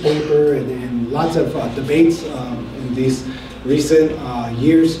the newspaper and in lots of debates in these recent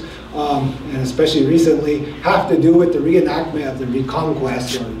years, and especially recently, have to do with the reenactment of the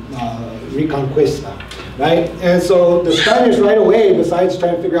Reconquest or Reconquista, right? And so the Spanish right away, besides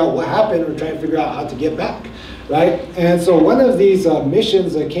trying to figure out what happened, were trying to figure out how to get back. Right? And so one of these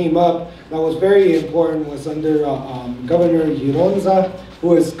missions that came up that was very important was under Governor Gironza, who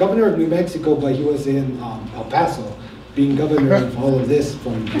was governor of New Mexico, but he was in El Paso, being governor of all of this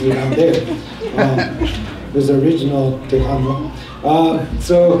from way down there. Was the original Tejano.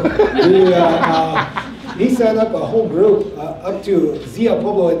 He set up a whole group up to Zia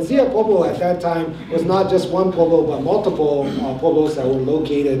Pueblo, and Zia Pueblo at that time was not just one Pueblo, but multiple Pueblos that were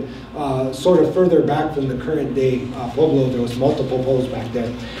located sort of further back from the current day Pueblo. There was multiple Pueblos back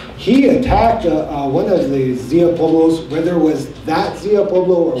there. He attacked one of the Zia Pueblos, whether it was that Zia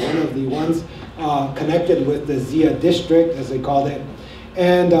Pueblo or one of the ones connected with the Zia district, as they called it,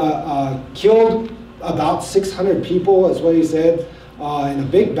 and killed about 600 people, is what he said. In a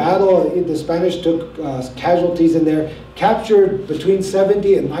big battle, the Spanish took casualties in there, captured between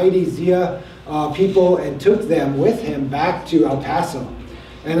 70 and 90 Zia people, and took them with him back to El Paso,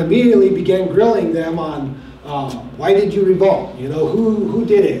 and immediately began grilling them on why did you revolt? You know, who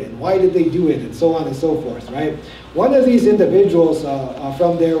did it, and why did they do it, and so on and so forth, right? One of these individuals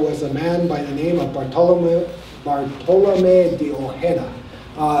from there was a man by the name of Bartolome de Ojeda.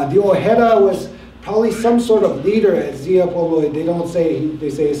 De Ojeda was probably some sort of leader at Zia Pueblo. They don't say, they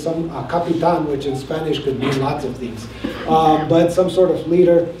say some capitan, which in Spanish could mean lots of things, but some sort of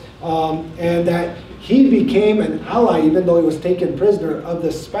leader, and that he became an ally, even though he was taken prisoner, of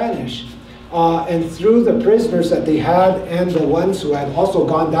the Spanish. And through the prisoners that they had and the ones who had also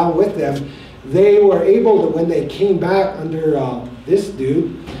gone down with them, they were able to, when they came back under this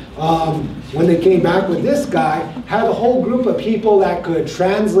dude, when they came back with this guy, had a whole group of people that could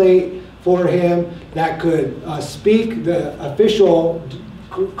translate for him, that could speak the official,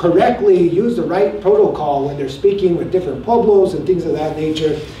 correctly use the right protocol when they're speaking with different pueblos and things of that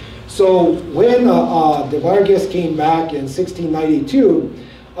nature. So when de Vargas came back in 1692,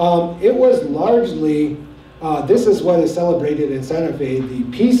 it was largely, this is what is celebrated in Santa Fe, the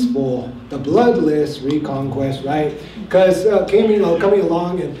peaceful, the bloodless reconquest, right? Because coming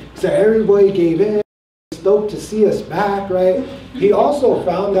along, and so everybody gave in, stoked to see us back, right? He also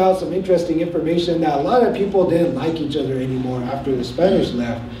found out some interesting information that a lot of people didn't like each other anymore after the Spanish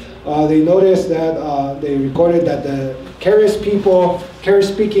left. They noticed that, they recorded that the Keres people,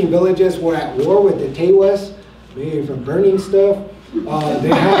 Keres-speaking villages were at war with the Tewas, maybe from burning stuff. They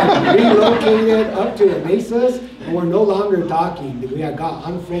had relocated up to the mesas, and we're no longer talking. We had got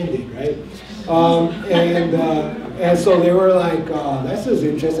unfriended, right? And so they were like, this is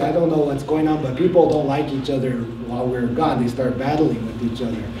interesting. I don't know what's going on, but people don't like each other while we're gone. They start battling with each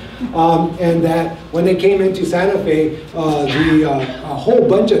other. And that when they came into Santa Fe, a whole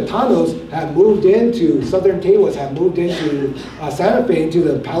bunch of Tanos had moved into, Southern Tewas had moved into Santa Fe, into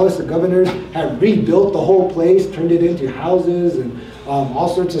the Palace of Governors, had rebuilt the whole place, turned it into houses and all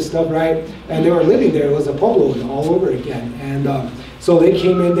sorts of stuff, right? And they were living there. It was a Pueblo all over again. And so they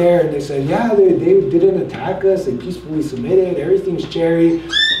came in there and they said, yeah, they didn't attack us. They peacefully submitted. Everything's cherry.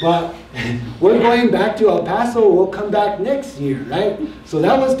 But we're going back to El Paso. We'll come back next year, right? So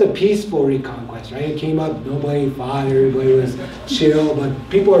that was the peaceful reconquest, right? It came up, nobody fought, everybody was chill, but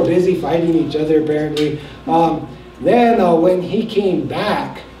people are busy fighting each other, apparently. Then when he came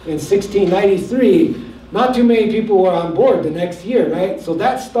back in 1693, not too many people were on board the next year, right? So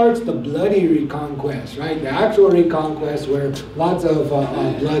that starts the bloody reconquest, right? The actual reconquest where lots of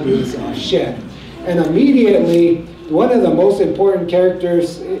blood was shed. And immediately, one of the most important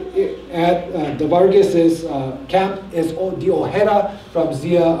characters at the Vargas's camp is the Ojeda from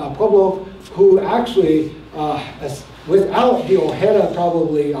Zia Pueblo, who actually, without the Ojeda,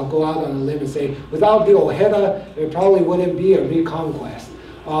 probably, I'll go out on a limb and say, without the Ojeda, there probably wouldn't be a reconquest.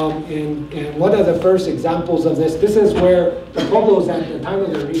 And one of the first examples of this is where the Pueblos at the time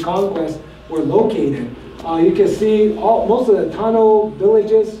of the reconquest were located. You can see most of the Tano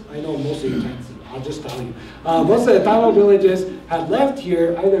villages, I know most of you can't see, I'll just tell you. Most of the Tano villages had left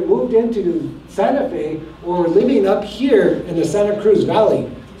here, either moved into Santa Fe or were living up here in the Santa Cruz Valley.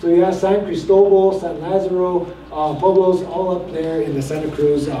 So you have San Cristobal, San Lazaro, Pueblos all up there in the Santa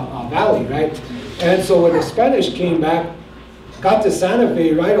Cruz Valley, right? And so when the Spanish came back, got to Santa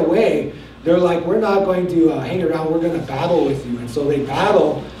Fe right away, they're like, we're not going to hang around, we're going to battle with you. And so they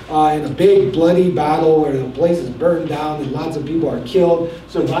battle in a big bloody battle where the place is burned down and lots of people are killed.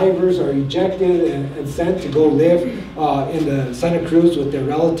 Survivors are ejected and sent to go live in the Santa Cruz with their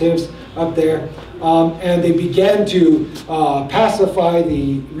relatives up there. And they began to pacify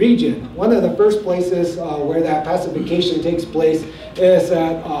the region. One of the first places where that pacification takes place is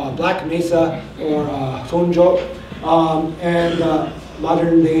at Black Mesa or Sonjo.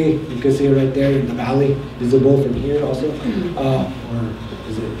 Modern day, you can see it right there in the valley, visible from here also. Or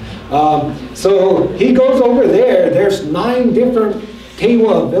is it? So he goes over there. There's 9 different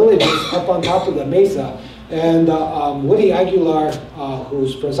Tewa villages up on top of the mesa. And Woody Aguilar,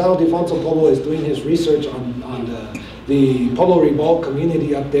 who's from San Ildefonso Pueblo, is doing his research on the Pueblo Revolt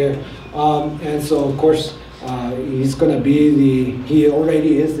community up there. And so, of course, he's going to be he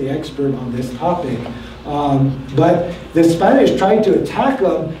already is the expert on this topic. But the Spanish tried to attack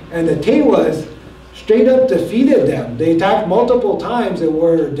them, and the Tewas straight up defeated them. They attacked multiple times and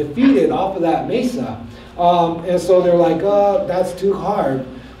were defeated off of that mesa. And so they're like, oh, that's too hard.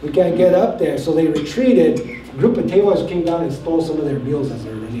 We can't get up there. So they retreated. A group of Tewas came down and stole some of their meals as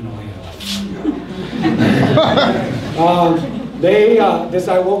they were running away.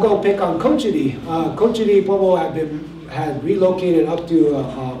 I will go pick on Cochiti. Cochiti Pueblo had relocated up to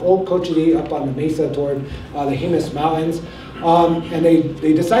Old Cochiti up on the mesa toward the Jemez Mountains. And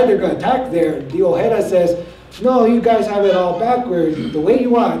they decide they're going to attack there. The Ojeda says, no, you guys have it all backwards. The way you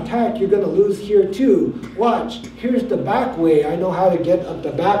want to attack, you're going to lose here too. Watch, here's the back way. I know how to get up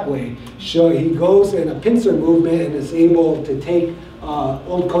the back way. So he goes in a pincer movement and is able to take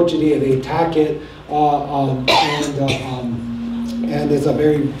Old Cochiti, and they attack it. And it's a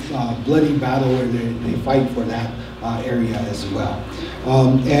very bloody battle where they fight for that area as well.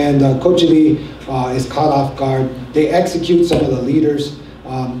 Cochiti is caught off guard. They execute some of the leaders.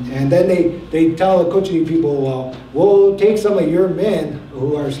 And then they tell the Cochiti people, well, we'll take some of your men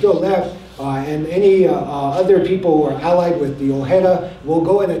who are still left, and any other people who are allied with the Ojeda will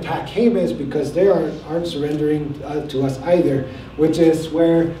go and attack Jemez because they aren't surrendering to us either, which is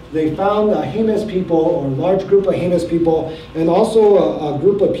where they found Jemez people, or a large group of Jemez people, and also a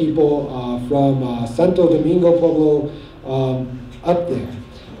group of people from Santo Domingo Pueblo up there,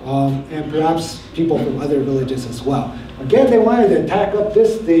 and perhaps people from other villages as well. Again, they wanted to attack up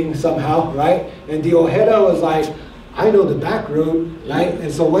this thing somehow, right? And the Ojeda was like, I know the back road, right?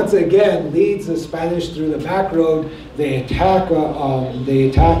 And so once again, leads the Spanish through the back road. They attack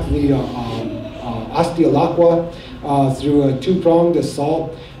the Astialacqua through a 2-pronged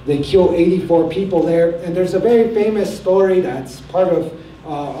assault. They kill 84 people there. And there's a very famous story that's part of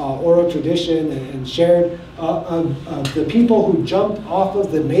oral tradition and shared of the people who jumped off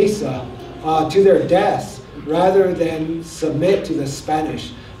of the mesa to their deaths rather than submit to the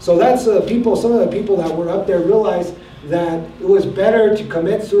Spanish. So that's some of the people that were up there realized that it was better to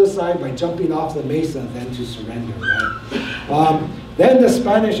commit suicide by jumping off the mesa than to surrender, right? Then the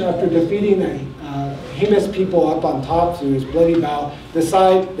Spanish, after defeating the Jemez people up on top through his bloody battle, they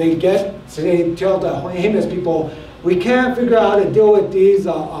tell the Jemez people, we can't figure out how to deal with these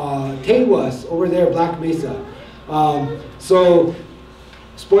Tewas over there, Black Mesa. So,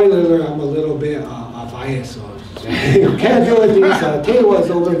 spoiler alert, I'm a little bit biased, so you can't deal with these Tewas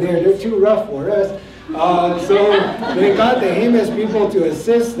over there, they're too rough for us. So they got the Jemez people to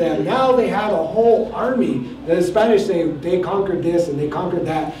assist them. Now they had a whole army. The Spanish say they conquered this and they conquered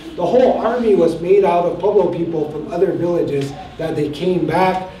that. The whole army was made out of Pueblo people from other villages that they came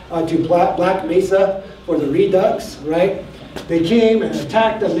back to Black Mesa for the redux, right? They came and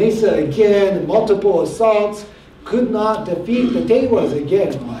attacked the mesa again, multiple assaults, could not defeat the Tewas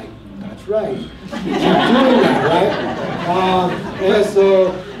again. I'm like, that's right. Keep doing that, right? And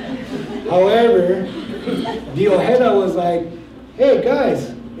so, however, the Ojeda was like, hey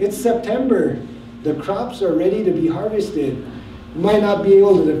guys, it's September. The crops are ready to be harvested. You might not be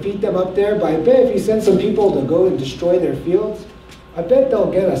able to defeat them up there, but I bet if you send some people to go and destroy their fields, I bet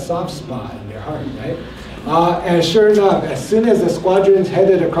they'll get a soft spot in their heart, right? And sure enough, as soon as the squadrons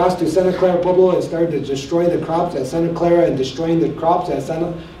headed across to Santa Clara Pueblo and started to destroy the crops at Santa Clara and destroying the crops at San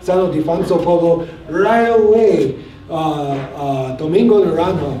Ildefonso Pueblo, right away, Domingo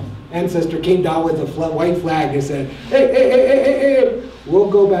Naranjo, ancestor, came down with a white flag and said, hey, we'll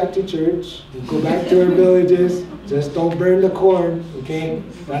go back to church, we'll go back to our villages, just don't burn the corn, okay?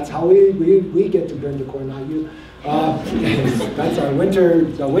 That's how we get to burn the corn, not you. That's our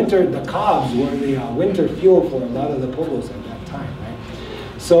the cobs were the winter fuel for a lot of the pueblos at that time, right?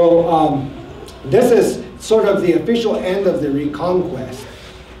 So this is sort of the official end of the reconquest.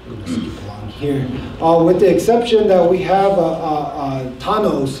 Let's keep along here. With the exception that we have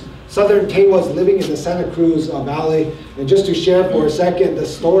Tanos, Southern Tewas living in the Santa Cruz Valley. And just to share for a second the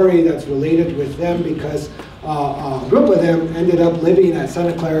story that's related with them, because a group of them ended up living at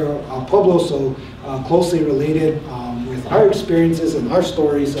Santa Clara Pueblo, so closely related with our experiences and our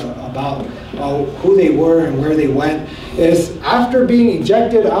stories about who they were and where they went, is after being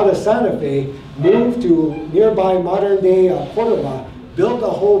ejected out of Santa Fe, moved to nearby modern-day Córdoba, built a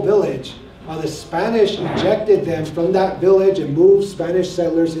whole village. The Spanish ejected them from that village and moved Spanish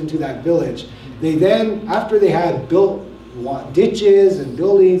settlers into that village. They then, after they had built ditches and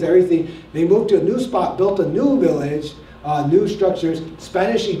buildings, everything, they moved to a new spot, built a new village, new structures.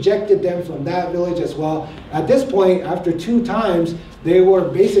 Spanish ejected them from that village as well. At this point, after 2 times, they were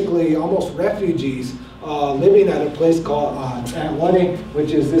basically almost refugees living at a place called Aguare,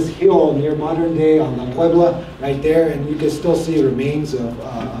 which is this hill near modern day on La Puebla, right there, and you can still see remains of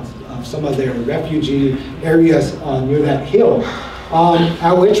some of their refugee areas near that hill.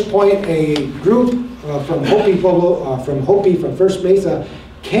 At which point a group from Hopi Pueblo, from First Mesa,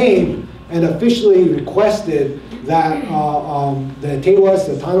 came and officially requested that the Tewas,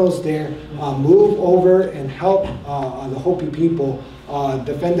 the Tanos there, move over and help the Hopi people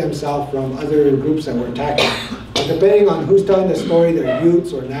defend themselves from other groups that were attacking. But depending on who's telling the story, they're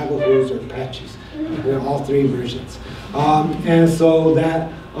Utes or Navajos or Apaches. They're all 3 versions. And so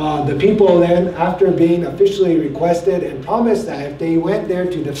that the people then, after being officially requested and promised that if they went there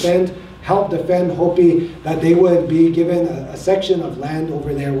to help defend Hopi, that they would be given a section of land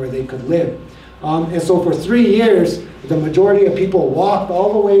over there where they could live. And so for 3 years, the majority of people walked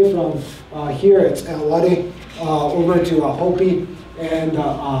all the way from here at Aguare over to Hopi. And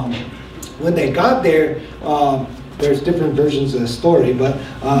when they got there, there's different versions of the story, but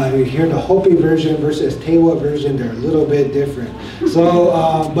you hear the Hopi version versus Tewa version, they're a little bit different. So,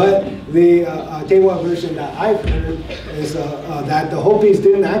 but the Tewa version that I've heard is that the Hopis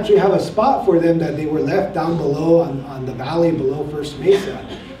didn't actually have a spot for them, that they were left down below on the valley below First Mesa.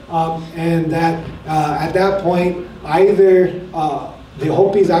 And that at that point, either the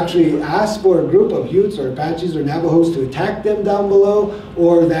Hopis actually asked for a group of Utes or Apaches or Navajos to attack them down below,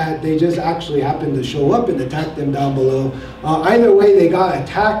 or that they just actually happened to show up and attack them down below. Either way, they got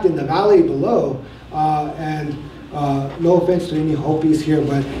attacked in the valley below. And no offense to any Hopis here,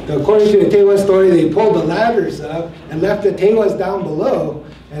 but according to the Tewa story, they pulled the ladders up and left the Tewas down below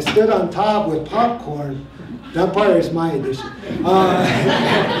and stood on top with popcorn. That part is my addition.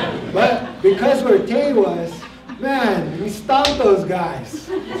 But because we're Tewas, man, we stomped those guys.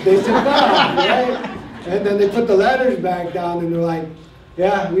 They survived, right? And then they put the ladders back down and they're like,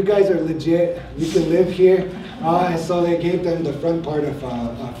 yeah, you guys are legit. You can live here. And so they gave them the front part of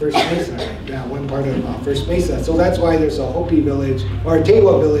First Mesa, right? Yeah, one part of First Mesa. So that's why there's a Hopi village, or a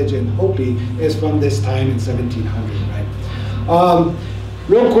Tewa village in Hopi is from this time in 1700, right?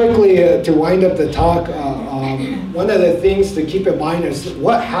 Real quickly, to wind up the talk, one of the things to keep in mind is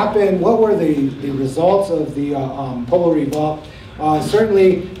what happened, what were the results of the Pueblo Revolt.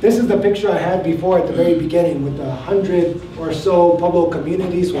 Certainly, this is the picture I had before at the very beginning with the 100 or so Pueblo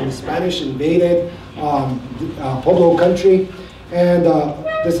communities when the Spanish invaded Pueblo country. And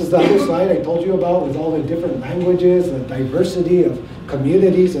this is the other slide I told you about with all the different languages, the diversity of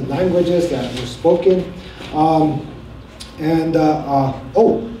communities and languages that were spoken. Oh,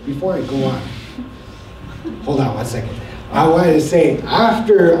 before I go on, hold on one second. I wanted to say,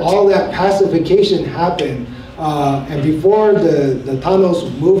 after all that pacification happened, and before the Tanos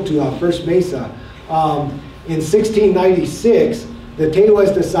moved to First Mesa, in 1696, the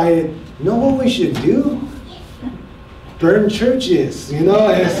Tewas decided, you know what we should do? Burn churches, you know?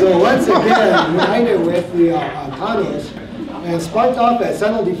 And so once again, united with the Tanos, and sparked off at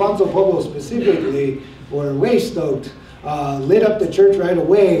San Ildefonso Pueblo specifically, were way stoked. Lit up the church right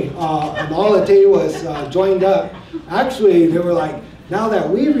away, and all the Tewas joined up. Actually, they were like, now that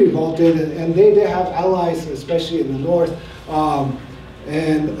we revolted, and they did have allies, especially in the north,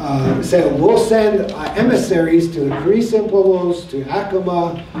 said, we'll send emissaries to the Caricen Pueblos, to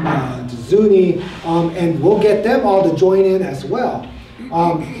Acoma, to Zuni, and we'll get them all to join in as well.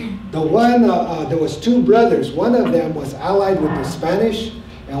 There was two brothers. One of them was allied with the Spanish,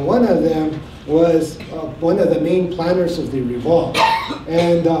 and one of them was one of the main planners of the revolt.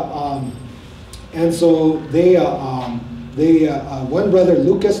 And so they one brother,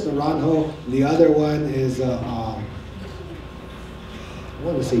 Lucas Naranjo, the other one is, I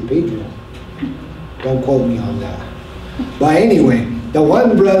want to say Pedro. Don't quote me on that. But anyway, the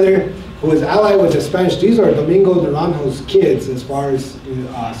one brother who was allied with the Spanish, these are Domingo Naranjo's kids as far as,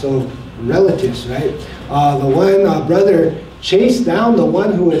 so relatives, right? The one brother chased down the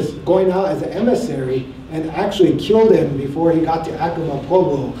one who was going out as an emissary and actually killed him before he got to Acoma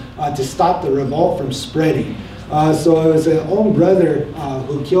Pueblo to stop the revolt from spreading. So it was an own brother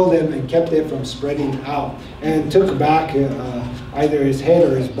who killed him and kept it from spreading out, and took back either his head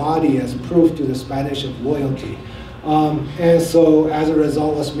or his body as proof to the Spanish of loyalty. And so as a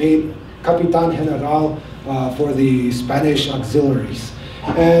result was made Capitan General for the Spanish auxiliaries.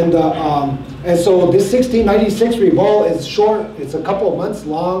 And so this 1696 revolt is short, it's a couple of months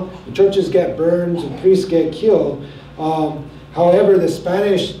long, the churches get burned, the priests get killed. However, the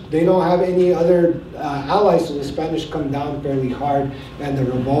Spanish, they don't have any other allies, so the Spanish come down fairly hard, and the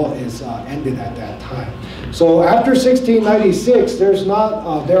revolt is ended at that time. So after 1696,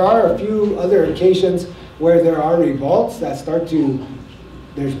 there are a few other occasions where there are revolts that start to,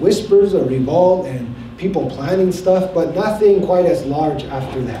 there's whispers of revolt and people planning stuff, but nothing quite as large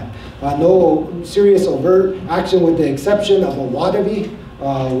after that. No serious overt action with the exception of a Wadabi,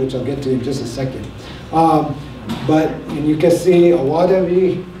 which I'll get to in just a second. And you can see a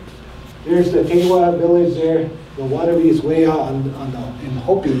Wadabi, there's the Tewa village there. The Wadabi is way out in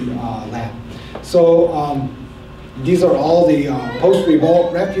Hopi land. So these are all the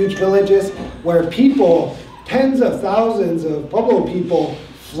post-revolt refuge villages where people, tens of thousands of Pueblo people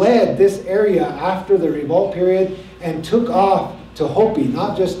fled this area after the revolt period and took off to Hopi,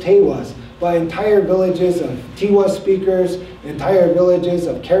 not just Tewas, but entire villages of Tiwa speakers, entire villages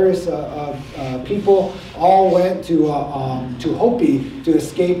of Keris people, all went to Hopi to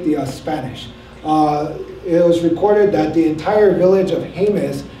escape the Spanish. It was recorded that the entire village of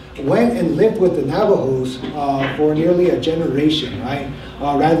Jemez went and lived with the Navajos for nearly a generation, right?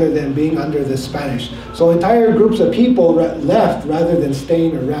 Rather than being under the Spanish. So entire groups of people left rather than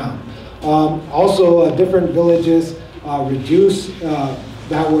staying around. Also, different villages reduced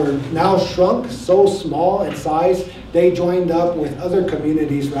that were now shrunk so small in size, they joined up with other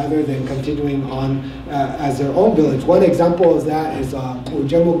communities rather than continuing on as their own village. One example of that is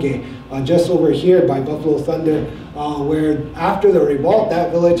Ujemoge, just over here by Buffalo Thunder, where after the revolt,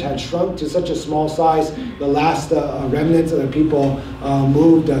 that village had shrunk to such a small size, the last remnants of the people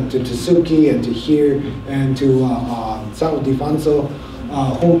moved to Tsuki and to here and to San Ildefonso,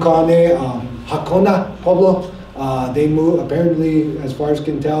 Huncane, Hakona, Pueblo. They moved, apparently, as far as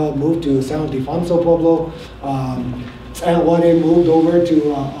can tell, moved to San Ildefonso Pueblo. And one they moved over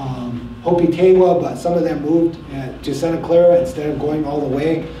to Hopi Tewa, but some of them moved to Santa Clara instead of going all the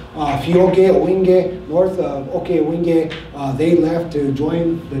way. Fioke, Owinge, north of Oke Owinge, they left to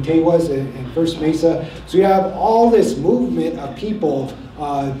join the Tewas in First Mesa. So you have all this movement of people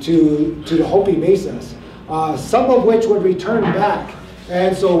to the Hopi Mesas, some of which would return back.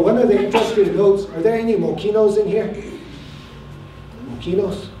 And so one of the interesting notes, are there any Moquinos in here?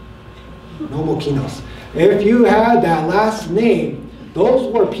 Moquinos? No Moquinos. If you had that last name,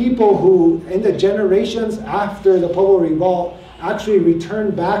 those were people who, in the generations after the Pueblo Revolt, actually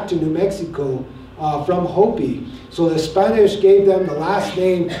returned back to New Mexico from Hopi. So the Spanish gave them the last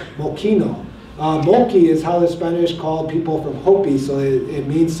name Moquino. Moqui is how the Spanish called people from Hopi, so it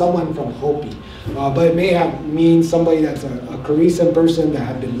means someone from Hopi. But it may mean somebody that's a Carisan person that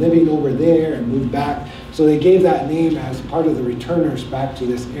had been living over there and moved back. So they gave that name as part of the returners back to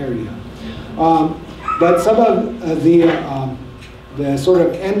this area. But some of the sort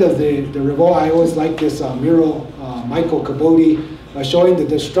of end of the revolt, I always like this mural, Michael Caboti, showing the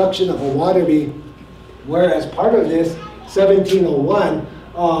destruction of Owadawee, where as part of this, 1701,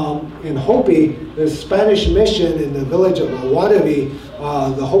 in Hopi, the Spanish mission in the village of Owadawee,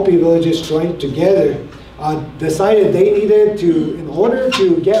 the Hopi villages joined together, decided they needed to, in order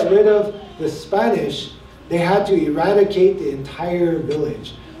to get rid of the Spanish, they had to eradicate the entire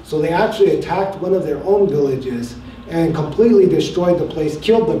village. So they actually attacked one of their own villages and completely destroyed the place,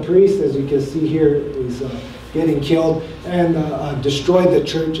 killed the priest, as you can see here, he's getting killed, and destroyed the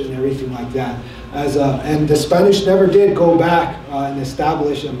church and everything like that. And the Spanish never did go back and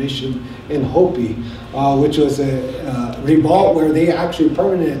establish a mission in Hopi, which was a revolt where they actually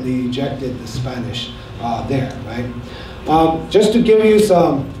permanently ejected the Spanish there, right? Just to give you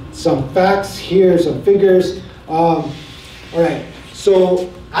some facts here, some figures. All right, so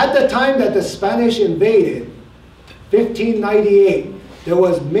at the time that the Spanish invaded, 1598, there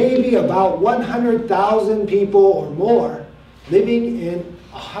was maybe about 100,000 people or more living in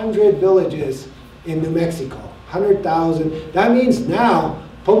 100 villages in New Mexico. 100,000. That means now,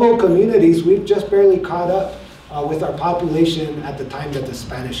 Pueblo communities, we've just barely caught up with our population at the time that the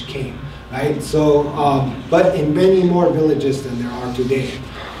Spanish came, right? So, but in many more villages than there are today.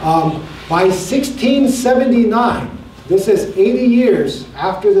 By 1679, this is 80 years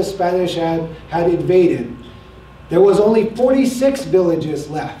after the Spanish had invaded, there was only 46 villages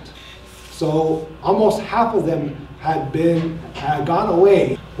left. So almost half of them had gone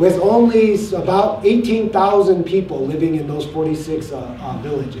away, with only about 18,000 people living in those 46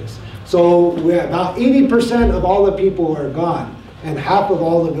 villages. So about 80% of all the people are gone, and half of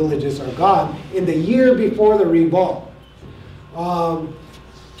all the villages are gone in the year before the revolt.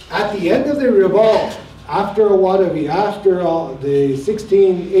 At the end of the revolt, after Owadawee, after the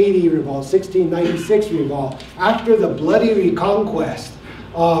 1680 revolt, 1696 revolt, after the bloody reconquest,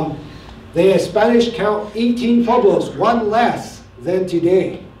 the Spanish count 18 pueblos, one less than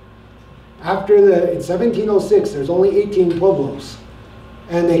today. In 1706, there's only 18 pueblos.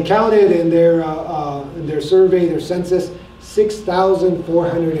 And they counted in their survey, their census,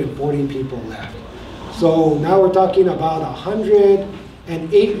 6,440 people left. So now we're talking about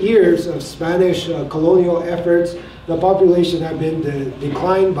 108 years of Spanish colonial efforts. The population had been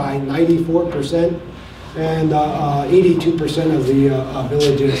declined by 94%, and 82% of the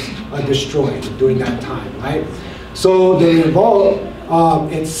villages destroyed during that time, right? So the revolt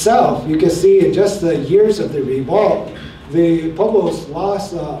itself, you can see in just the years of the revolt, the Pueblos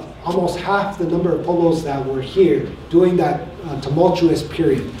lost almost half the number of Pueblos that were here during that tumultuous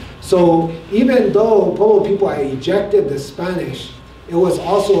period. So even though Pueblo people had ejected the Spanish, it was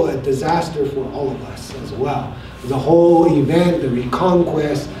also a disaster for all of us as well. The whole event, the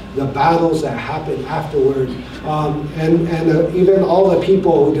reconquest, the battles that happened afterward, and even all the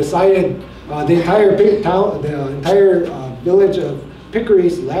people who decided, the entire village of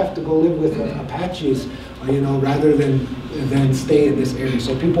Piccaries left to go live with Apaches, rather than stay in this area.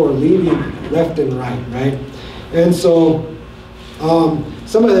 So people are leaving left and right? And so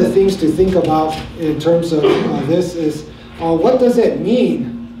some of the things to think about in terms of this is, what does it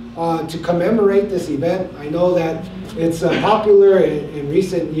mean to commemorate this event? I know that it's popular in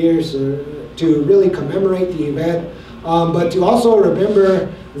recent years to really commemorate the event, but to also remember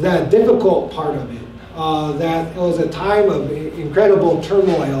the difficult part of it, that it was a time of incredible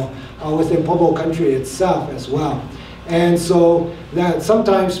turmoil within Pueblo country itself as well. And so that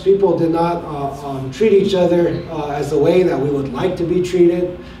sometimes people did not treat each other as the way that we would like to be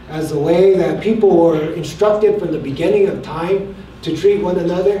treated, as the way that people were instructed from the beginning of time to treat one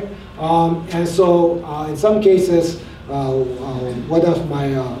another. And so in some cases, one of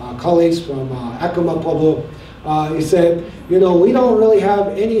my colleagues from Acoma Pueblo, he said, we don't really have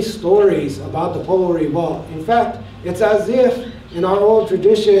any stories about the Pueblo Revolt. In fact, it's as if in our old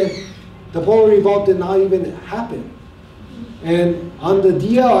tradition, the Pueblo Revolt did not even happen. And on the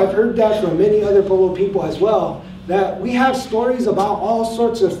DL, I've heard that from many other Pueblo people as well, that we have stories about all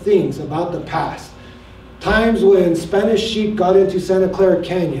sorts of things about the past. Times when Spanish sheep got into Santa Clara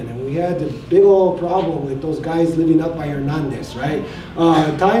Canyon, and we had the big old problem with those guys living up by Hernandez, right?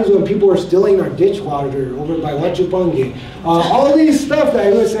 Times when people were stealing our ditch water over by Huachupangue. All these stuff that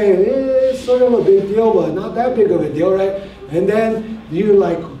I was saying, it's sort of a big deal, but not that big of a deal, right? And then you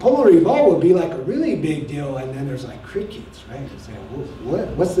like Polo Revolt would be like a really big deal, and then there's like crickets, right? You say,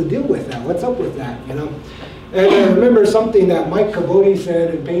 what's the deal with that? What's up with that? You know? And I remember something that Mike Caboti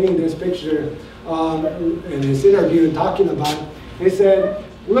said in painting this picture in his interview and talking about it. He said,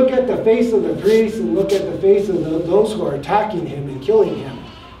 look at the face of the priest and look at the face of those who are attacking him and killing him.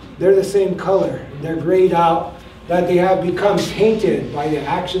 They're the same color. They're grayed out, that they have become tainted by the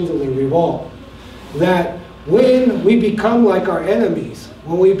actions of the revolt. That when we become like our enemies,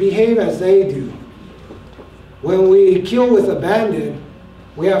 when we behave as they do, when we kill with abandon,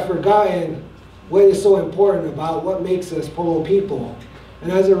 we have forgotten what is so important about what makes us Polo people.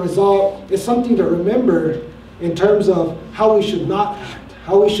 And as a result, it's something to remember in terms of how we should not act,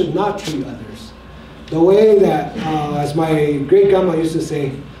 how we should not treat others. The way that, as my great grandma used to say,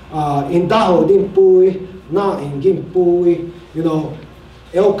 in daho din pui, not in gim pui, you know,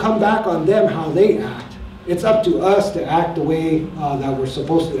 it'll come back on them how they act. It's up to us to act the way that we're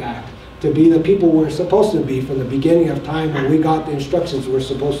supposed to act, to be the people we're supposed to be from the beginning of time when we got the instructions we're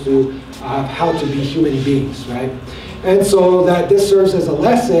supposed to how to be human beings, right? And so that this serves as a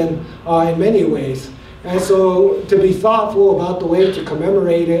lesson in many ways. And so to be thoughtful about the way to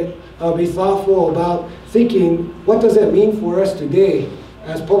commemorate it, be thoughtful about thinking, what does it mean for us today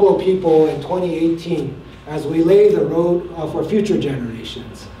as Pueblo people in 2018 as we lay the road for future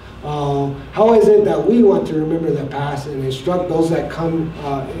generations? How is it that we want to remember the past and instruct those that come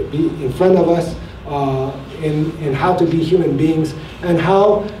in front of us in how to be human beings, and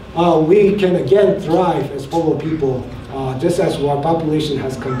how we can again thrive as Pueblo people, just as our population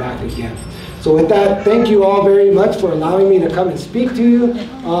has come back again. So with that, thank you all very much for allowing me to come and speak to you,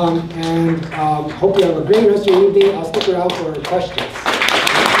 and hope you have a great rest of your evening. I'll stick around for questions.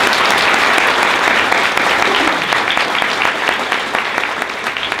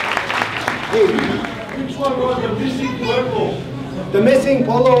 Which one was the missing Pueblo? The missing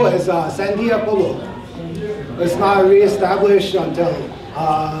Polo is Sandia Polo. It's not reestablished until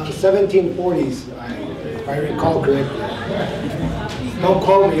 1740s, if I recall correctly. Don't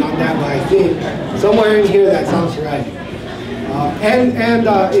quote me on that, but I think somewhere in here that sounds right.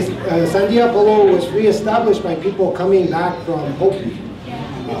 Sandia Polo was reestablished by people coming back from Hopi.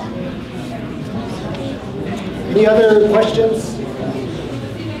 Any other questions?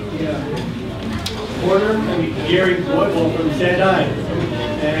 Porter and Gary Pueblo from Sandai,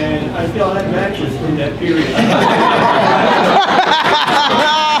 and I still have matches from that period.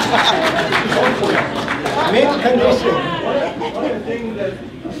 Mint condition. One of the things that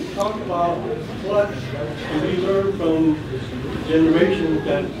you talk about what we learned from generations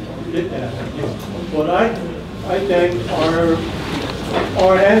that did that. What I thank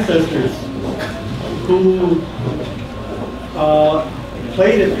our ancestors who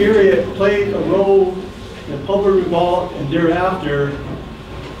played a role in the Pueblo Revolt and thereafter,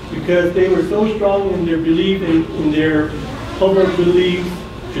 because they were so strong in their belief in their Pueblo beliefs,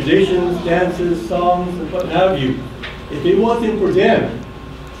 traditions, dances, songs, and what have you. If it wasn't for them,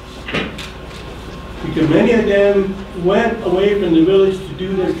 because many of them went away from the village to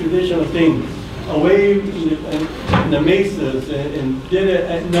do their traditional things, away in the mesas and did it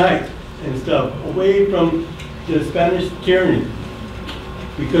at night and stuff, away from the Spanish tyranny.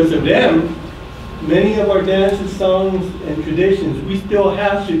 Because of them, many of our dances, songs, and traditions we still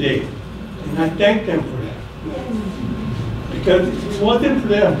have today. And I thank them for that. Because if it wasn't for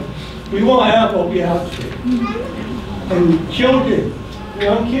them, we won't have what we have today. And children,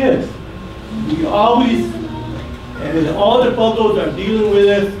 young kids, we always, and all the Pueblos are dealing with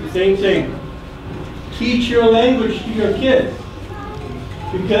us, the same thing. Teach your language to your kids.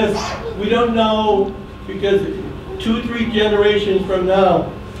 Because we don't know, because 2-3 generations from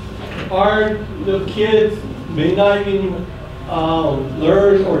now, the kids may not even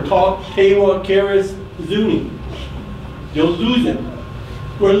learn or talk Tewa, Keres, Zuni. They'll lose it.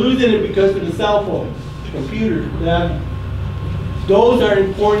 We're losing it because of the cell phones, computers. Those are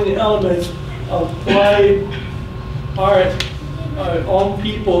important elements of why our own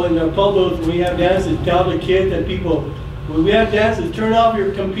people in the Pueblos, when we have dances, tell the kids and people, when we have dances, turn off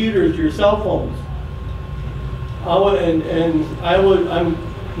your computers, your cell phones.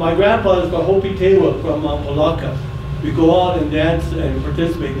 My grandfather's from Hopi Tewa from Malacca. We go out and dance and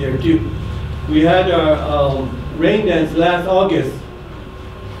participate there too. We had our rain dance last August,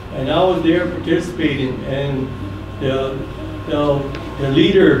 and I was there participating, and the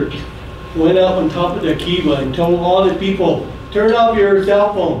leader went up on top of the kiva and told all the people, turn off your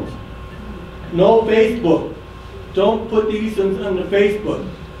cell phones. No Facebook. Don't put these on the Facebook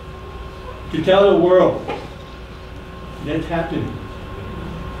to tell the world. That's happening.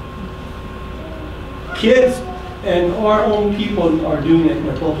 Kids and our own people are doing it in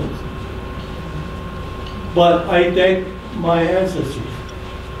their publics. But I thank my ancestors,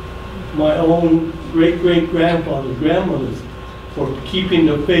 my own great-great-grandfathers, grandmothers, for keeping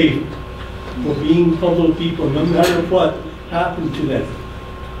the faith, for being Pueblo people, no matter what happened to them.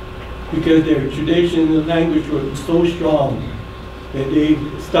 Because their tradition and language were so strong that they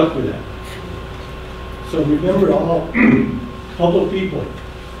stuck with that. So remember all Pueblo people.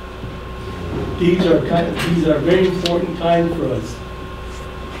 These are very important times for us.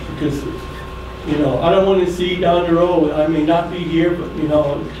 Because, you know, I don't want to see down the road, I may not be here, but, you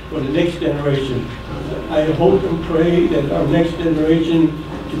know, for the next generation. I hope and pray that our next generation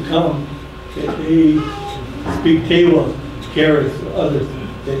to come, that they speak Tewa, Karis, others,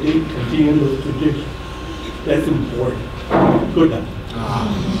 that they continue those traditions. That's important. Good night.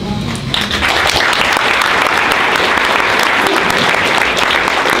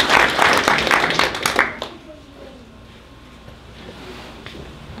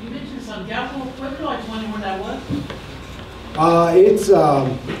 You mentioned Santiago, Pueblo. I just wondering where that was.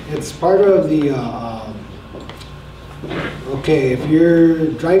 It's part of the, okay, if you're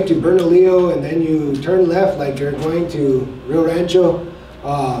driving to Bernalillo and then you turn left like you're going to Rio Rancho,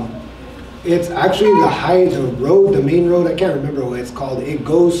 it's actually the main road, I can't remember what it's called. It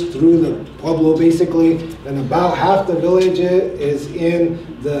goes through the Pueblo basically, and about half the village is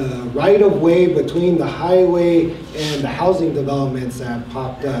in the right-of-way between the highway and the housing developments that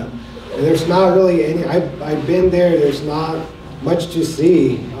popped up. And there's not really any, I've been there, there's not much to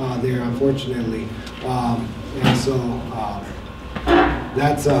see there, unfortunately. And so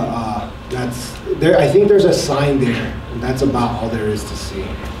that's there. I think there's a sign there, and that's about all there is to see.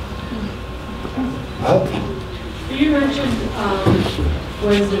 You mentioned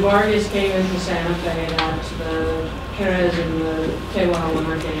when the Vargas came into Santa Fe that the Jerez and the Tewa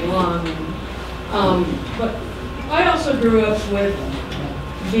weren't getting along. But I also grew up with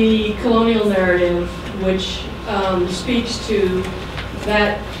the colonial narrative, which speaks to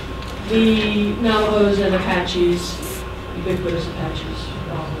that the Navajos and Apaches, ubiquitous Apaches,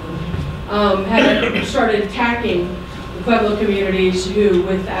 had started attacking the Pueblo communities who,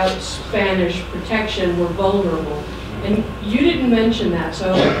 without Spanish protection, were vulnerable. And you didn't mention that,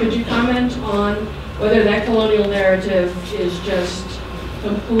 so could you comment on whether that colonial narrative is just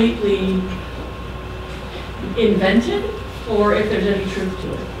completely invented, or if there's any truth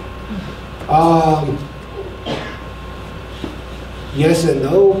to it? Yes and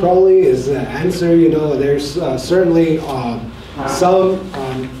no, probably is the answer. You know, there's certainly some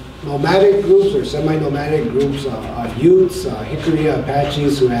nomadic groups or semi-nomadic groups, Utes, Hickory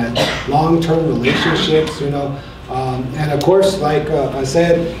Apaches who had long-term relationships, you know. And of course, like I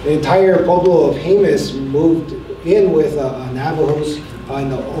said, the entire Pueblo of Jemez moved in with Navajos in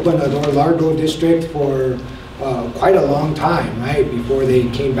the Gobernador Largo district for quite a long time, right, before they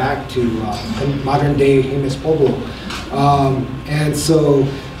came back to modern-day Jemez Pueblo. And so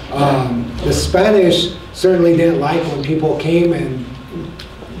the Spanish certainly didn't like when people came and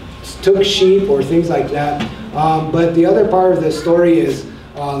took sheep or things like that. But the other part of the story is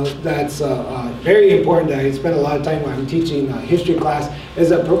that's very important. I spent a lot of time when I'm teaching history class, is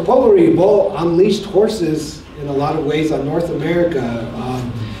that Pueblo Revolt unleashed horses in a lot of ways on North America.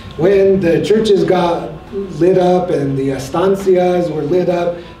 When the churches got lit up and the estancias were lit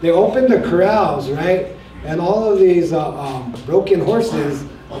up, they opened the corrals, right? And all of these broken horses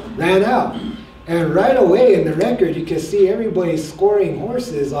ran out. And right away in the record, you can see everybody scoring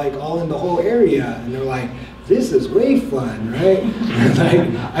horses like all in the whole area. And they're like, this is way fun, right? Like,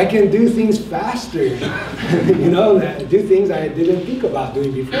 I can do things faster, you know, do things I didn't think about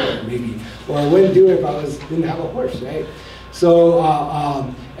doing before, maybe. Or I wouldn't do it if I didn't have a horse, right? So,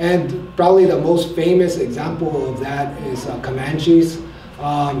 and probably the most famous example of that is Comanches.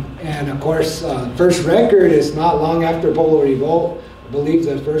 And of course, first record is not long after Pueblo Revolt. I believe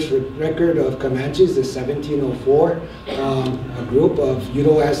the first record of Comanches is 1704. A group of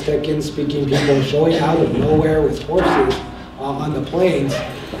Uto-Aztecan speaking people showing out of nowhere with horses on the plains.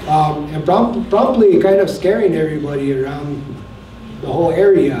 And promptly kind of scaring everybody around the whole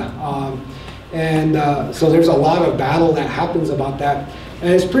area. So there's a lot of battle that happens about that. And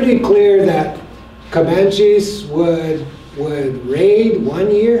it's pretty clear that Comanches would raid one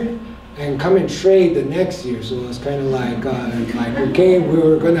year and come and trade the next year. So it's kind of like okay, we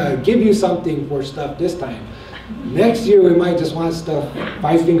were gonna give you something for stuff this time. Next year we might just want stuff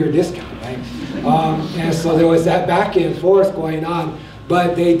 5-finger discount, right? And so there was that back and forth going on.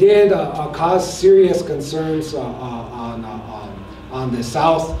 But they did cause serious concerns on the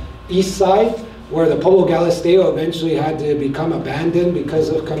southeast side where the Pueblo Galisteo eventually had to become abandoned because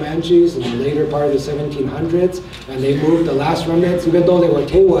of Comanches in the later part of the 1700s, and they moved the last remnants, even though they were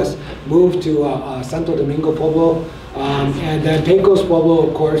Tewas, moved to Santo Domingo Pueblo, and then Pecos Pueblo,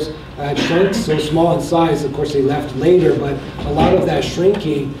 of course, shrunk so small in size. Of course, they left later, but a lot of that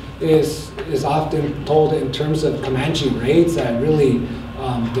shrinking is often told in terms of Comanche raids that really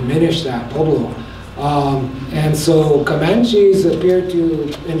diminished that Pueblo. And so Comanches appear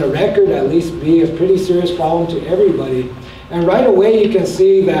to, in the record at least, be a pretty serious problem to everybody. And right away you can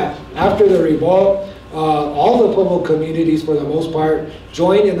see that after the revolt, all the Pueblo communities, for the most part,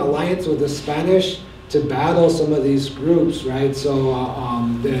 joined in alliance with the Spanish to battle some of these groups, right? So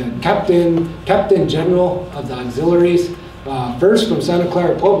the Captain General of the auxiliaries, first from Santa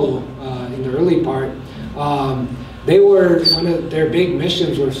Clara Pueblo in the early part, they were, one of their big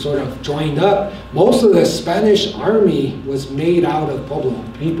missions were sort of joined up. Most of the Spanish army was made out of Pueblo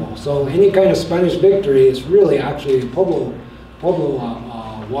people. So any kind of Spanish victory is really actually Pueblo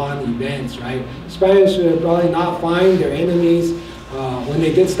won events, right? Spanish were probably not find their enemies. When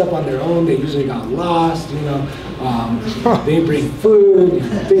they did stuff on their own, they usually got lost, you know. They bring food, you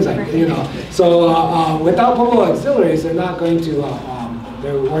know, things like that, you know. So without Pueblo auxiliaries, they're not going to,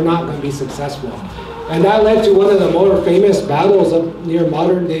 we're not going to be successful. And that led to one of the more famous battles up near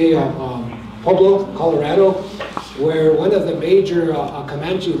modern day Pueblo, Colorado, where one of the major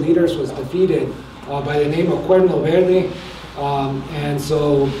Comanche leaders was defeated by the name of Cuerno Verde. And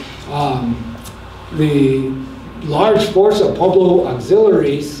so the large force of Pueblo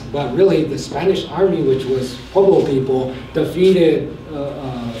auxiliaries, but really the Spanish army, which was Pueblo people, defeated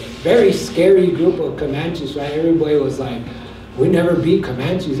a very scary group of Comanches, right? Everybody was like, we never beat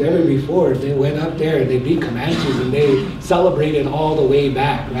Comanches ever before. They went up there and they beat Comanches and they celebrated all the way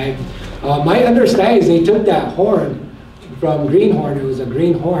back, right? My understanding is they took that horn from greenhorn. It was a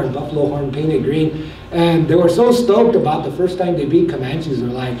green horn, buffalo horn painted green. And they were so stoked about the first time they beat Comanches. They're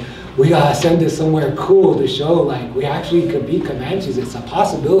like, we gotta send this somewhere cool to show like we actually could beat Comanches. It's a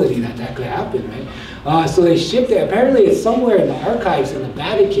possibility that that could happen, right? So they shipped it. Apparently it's somewhere in the archives in the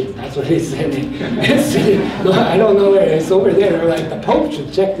Vatican. That's what they sent it. I don't know where it's over there. They're like, the Pope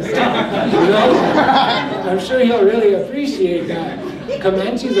should check this out. You know? I'm sure he'll really appreciate that.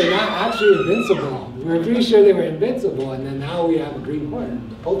 Comanches are not actually invincible. We're pretty sure they were invincible, and then now we have a green horn.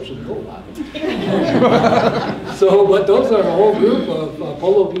 The Pope should know about it. So, but those are a whole group of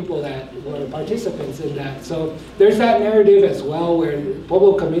Pueblo people that were participants in that. So there's that narrative as well, where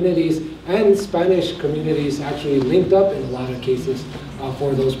Pueblo communities and Spanish communities actually linked up in a lot of cases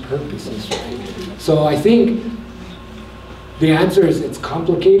for those purposes. Right? So I think the answer is it's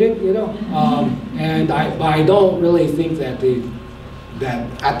complicated, you know, and I don't really think that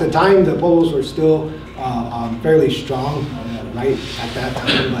that at the time the Pueblos were still fairly strong, right at that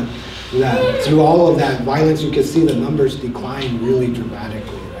time, but that through all of that violence, you can see the numbers decline really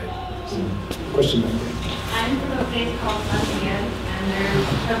dramatically, right? So, question right there. I'm from a place called San Miguel, and there's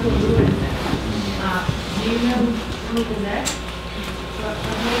a couple of ruins there. Do you know who was there?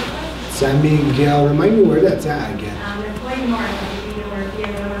 San Miguel, remind me where that's at again. It's going north. If you know where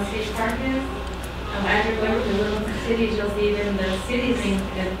Pueblo State Park is. As you're going to the little cities, you'll see even the city's name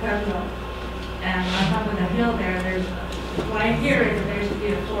is Pueblo. And on top of the hill there, there's, what I hear is that there used to be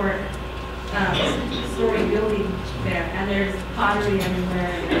a four-story building there, and there's pottery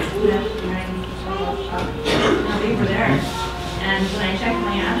everywhere, and there's left behind we were there. And when I checked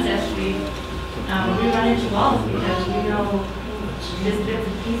my ancestry, we run into walls because we know just bits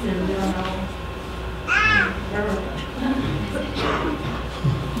and pieces, we don't know where we're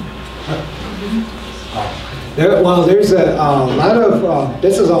there's a lot of,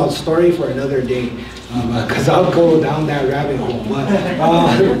 this is a story for another day, because I'll go down that rabbit hole. But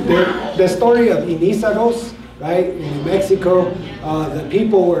the story of Inizaros, right, in New Mexico, the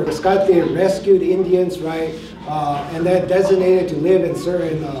people were Biscate rescued Indians, right, and then designated to live in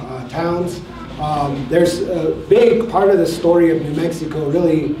certain towns. There's a big part of the story of New Mexico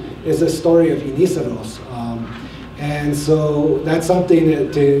really is the story of Inizaros. And so that's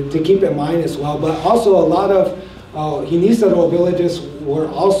something to keep in mind as well. But also a lot of Inizaro villages were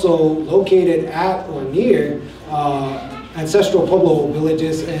also located at or near ancestral Pueblo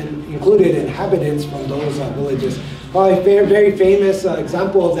villages and included inhabitants from those villages. Probably a very famous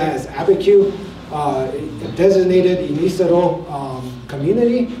example of that is Abiquiu, a designated Inizaro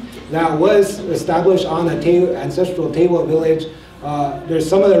community that was established on an ancestral Tewa village. There's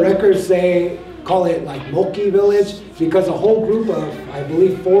some of the records call it like Moki village because a whole group of, I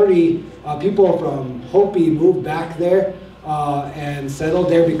believe, 40 people from Hopi moved back there and settled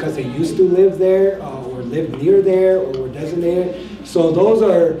there because they used to live there or lived near there or were designated. So those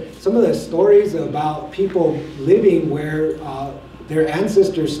are some of the stories about people living where their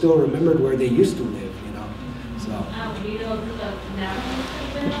ancestors still remembered where they used to live, you know. So. Do you know who the Navajos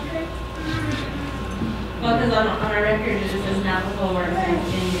have been up there? Well, because on our record it says Navajo or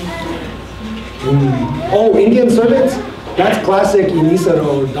Indian servants. Oh, Indian servants? That's classic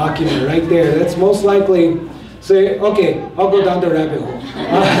Inisaro document right there. That's most likely, say, okay, I'll go down the rabbit hole.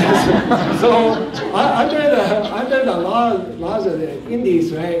 Under the laws of the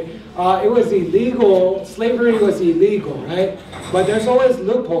Indies, right, it was illegal, slavery was illegal, right? But there's always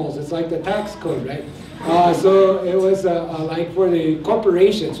loopholes. It's like the tax code, right? So it was like for the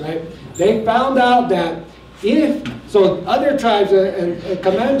corporations, right? They found out that so other tribes, and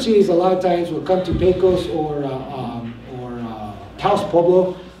Comanches a lot of times will come to Pecos or Taos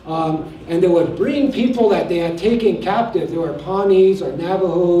Pueblo, and they would bring people that they had taken captive. They were Pawnees or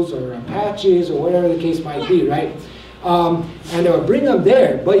Navajos or Apaches or whatever the case might be, right? And they would bring them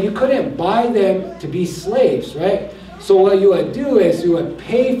there, but you couldn't buy them to be slaves, right? So what you would do is you would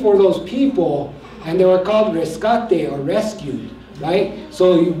pay for those people, and they were called rescate or rescued, right?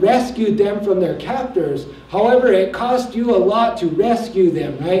 So you rescued them from their captors. However, it cost you a lot to rescue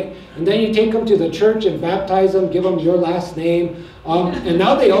them, right? And then you take them to the church and baptize them, give them your last name. And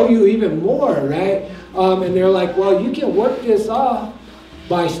now they owe you even more, right? And they're like, well, you can work this off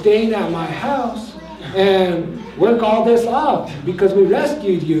by staying at my house and work all this off because we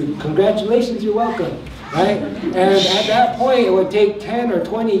rescued you. Congratulations, you're welcome, right? And at that point, it would take 10 or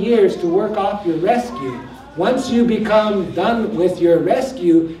 20 years to work off your rescue. Once you become done with your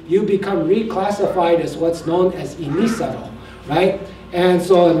rescue, you become reclassified as what's known as Inisaro, right? And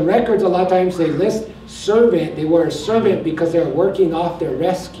so in the records, a lot of times they list servant. They were a servant because they were working off their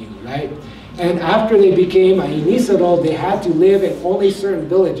rescue, right? And after they became a Inisaro, they had to live in only certain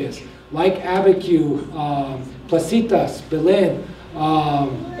villages, like Abiquiu, Placitas, Belen,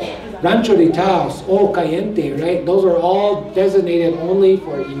 Rancho de Taos, O Cayente, right? Those are all designated only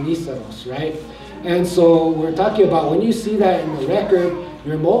for Inisaros, right? And so we're talking about when you see that in the record,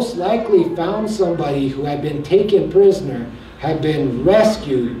 you're most likely found somebody who had been taken prisoner, had been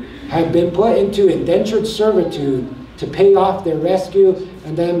rescued, had been put into indentured servitude to pay off their rescue,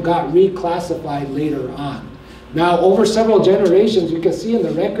 and then got reclassified later on. Now, over several generations, you can see in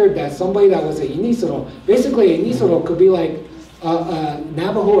the record that somebody that was a Inisaro, basically a Inisaro could be like a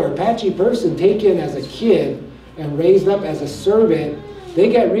Navajo or Apache person taken as a kid and raised up as a servant. They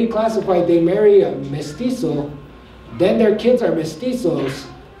get reclassified, they marry a mestizo, then their kids are mestizos.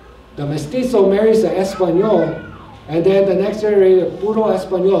 The mestizo marries an Espanol, and then the next generation, puro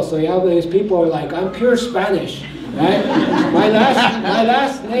Espanol. So you have these people who are like, I'm pure Spanish, right? my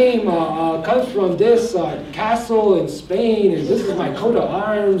last name comes from this castle in Spain, and this is my coat of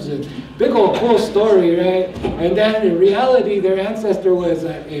arms, and big old cool story, right? And then in reality, their ancestor was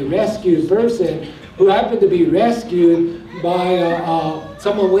a rescued person who happened to be rescued by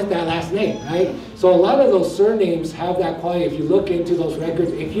someone with that last name, right? So a lot of those surnames have that quality. If you look into those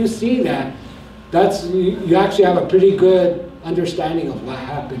records, if you see that, you actually have a pretty good understanding of what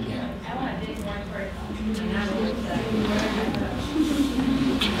happened there. I want to dig more for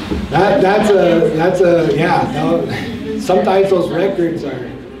sometimes those records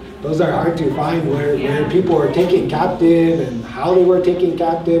are hard to find where people were taken captive and how they were taken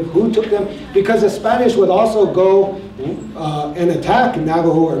captive, who took them, because the Spanish would also go and attack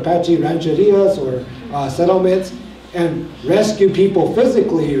Navajo or Apache rancherias or settlements and rescue people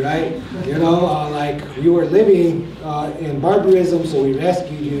physically, right? You know, like you were living in barbarism, so we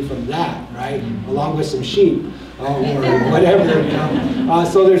rescued you from that, right? Along with some sheep or whatever, you know.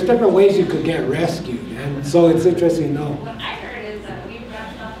 So there's different ways you could get rescued, and so it's interesting to know. What I heard is that we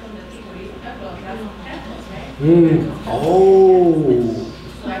got stuff from the people we Pueblo, got some temples, right? Oh.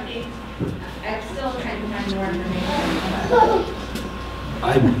 So I think I'm still trying to find more information.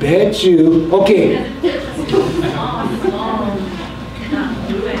 I bet you. Okay. Because it's just small, not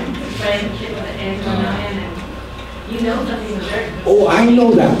moving, spreading shit with an egg on and you know something was there. Oh, I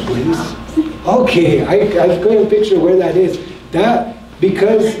know that place. Okay, I couldn't picture where that is. That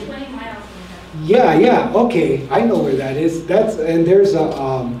because. Like 20 miles from Yeah. Okay, I know where that is. And there's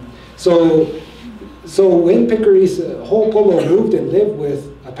a so when Pickeries, whole Pueblo moved and lived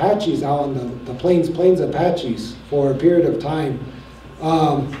with Apaches out on the plains Apaches for a period of time.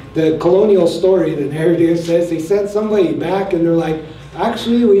 The colonial story, the narrative says they sent somebody back and they're like,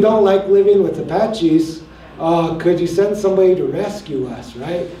 actually, we don't like living with Apaches. Could you send somebody to rescue us,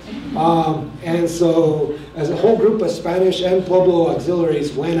 right? And so as a whole group of Spanish and Pueblo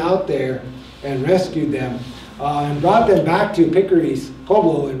auxiliaries went out there and rescued them and brought them back to Pickeries,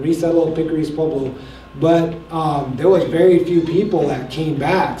 Pueblo, and resettled Pickeries, Pueblo. but there was very few people that came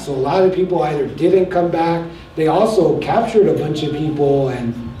back. So a lot of people either didn't come back. They also captured a bunch of people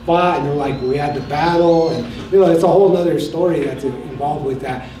and fought, and they're like, we had to battle, and it's a whole other story that's involved with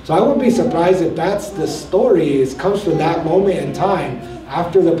that. So I wouldn't be surprised if that's the story. It comes from that moment in time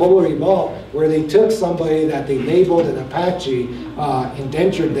after the Pueblo Revolt, where they took somebody that they labeled an Apache,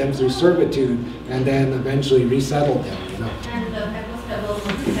 indentured them through servitude, and then eventually resettled them. And the Pueblo was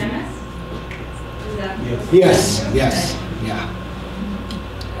famous? Is that Yes,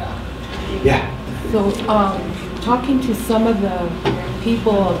 yeah. So, talking to some of the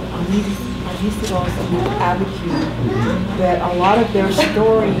people of Anisitos and Abiquiu, that a lot of their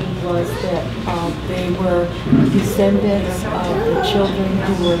story was that they were descendants of the children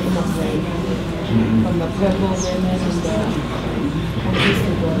who were from the Pueblo women and the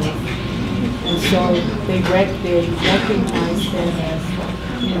conquistadors. And so they recognized them as,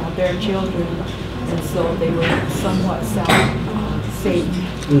 their children, and so they were somewhat safe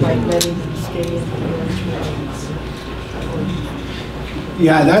by letting them stay in the territory.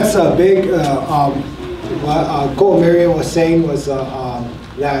 Yeah, that's a big, what Cole Marion was saying was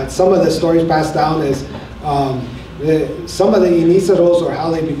that some of the stories passed down is some of the Iniceros, or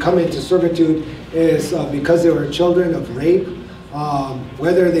how they become into servitude, is because they were children of rape,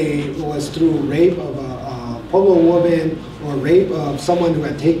 whether it was through rape of a Pueblo woman or rape of someone who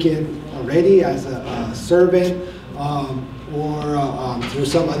had taken already as a servant, or through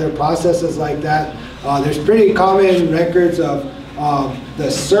some other processes like that. There's pretty common records of the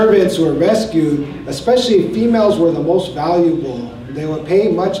servants who were rescued, especially females were the most valuable. They would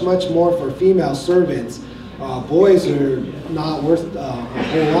pay much, much more for female servants. Boys are not worth a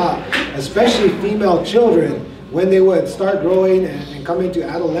whole lot, especially female children. When they would start growing and come into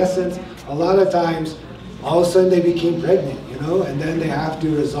adolescence, a lot of times, all of a sudden they became pregnant, and then they have to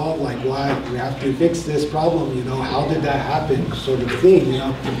resolve, like, why we have to fix this problem, how did that happen, sort of thing,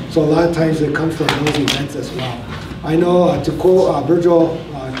 So a lot of times it comes from those events as well. I know, to quote Virgil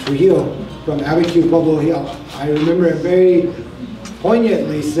Trujillo from Abiquiu, Pueblo, I remember it very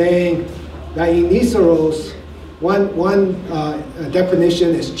poignantly saying that Iniceros, one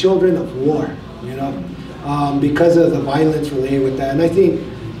definition is children of war, because of the violence related with that. And I think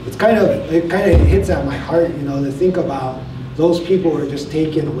it kind of hits at my heart, to think about those people who are just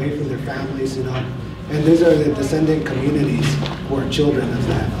taken away from their families, and these are the descendant communities who are children of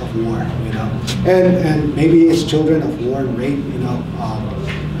war, and maybe it's children of war and rape,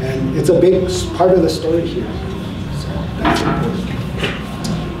 and it's a big part of the story here. So that's important.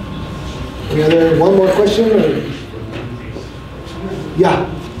 Any other, one more question? Or? Yeah.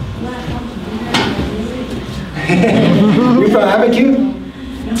 You from Abiquiu?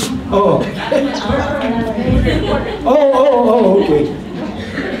 Oh. Oh, okay.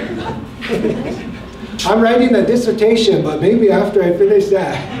 I'm writing a dissertation, but maybe after I finish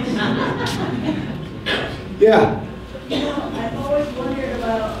that. Yeah. I've always wondered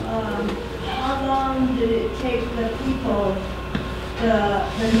about how long did it take the people, the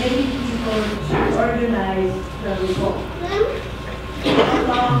native people, to organize the revolt? How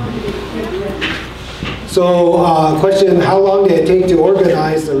long did it take them? So, question, how long did it take to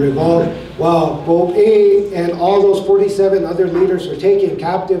organize the revolt? Well, Pope A and all those 47 other leaders were taken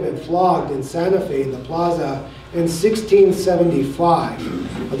captive and flogged in Santa Fe in the plaza in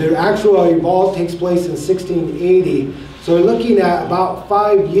 1675. Their actual revolt takes place in 1680. So we're looking at about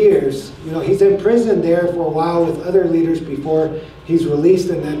 5 years. He's imprisoned there for a while with other leaders before he's released,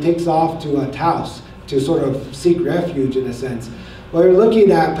 and then takes off to Taos to sort of seek refuge in a sense. But we're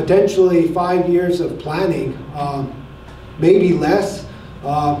looking at potentially 5 years of planning, maybe less.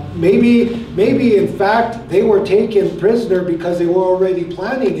 Maybe in fact they were taken prisoner because they were already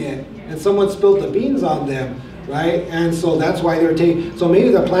planning it, and someone spilled the beans on them, right? And so that's why they're taken. So maybe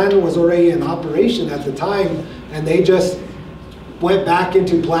the plan was already in operation at the time, and they just went back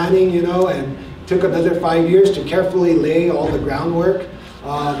into planning, and took another 5 years to carefully lay all the groundwork.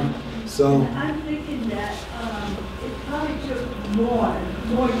 So I'm thinking that it probably took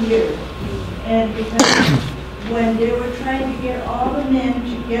more years, and because when they were trying to get all the men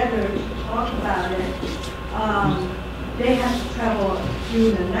together to talk about it, they had to travel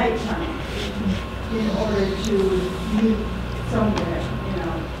through the nighttime in order to meet somewhere,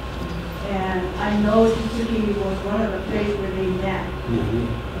 And I know Suzuki was one of the places where they met,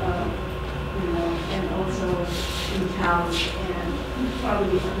 and also in towns and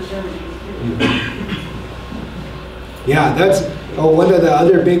probably other villages too. yeah, that's one of the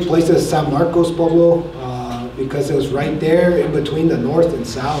other big places, San Marcos Pueblo, because it was right there in between the north and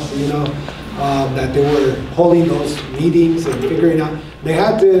south, that they were holding those meetings and figuring out. They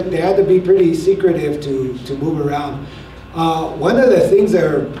had to be pretty secretive to move around. One of the things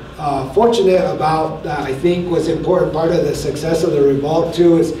they're fortunate about that I think was an important part of the success of the revolt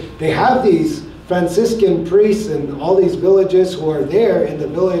too is they have these Franciscan priests in all these villages who are there in the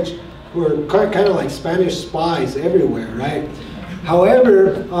village who are kind of like Spanish spies everywhere, right?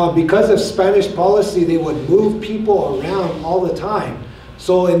 However, because of Spanish policy, they would move people around all the time.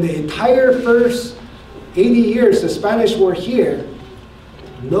 So in the entire first 80 years the Spanish were here,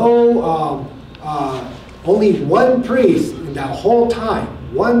 only one priest in that whole time,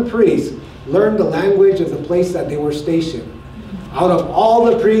 one priest learned the language of the place that they were stationed. Out of all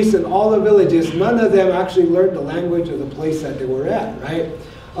the priests in all the villages, none of them actually learned the language of the place that they were at, right?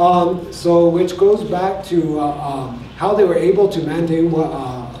 So which goes back to how they were able to maintain what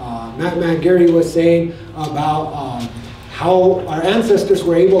Matt Gary was saying about how our ancestors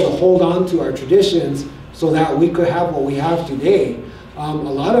were able to hold on to our traditions so that we could have what we have today. A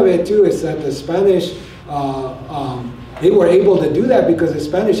lot of it too is that the Spanish, they were able to do that because the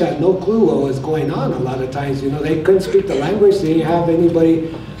Spanish had no clue what was going on a lot of times. You know, they couldn't speak the language, they didn't have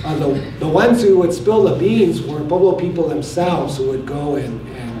anybody. The ones who would spill the beans were Pueblo people themselves who would go and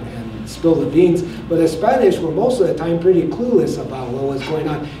spill the beans. But the Spanish were most of the time pretty clueless about what was going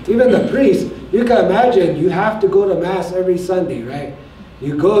on. Even the priests, you can imagine, you have to go to Mass every Sunday, right?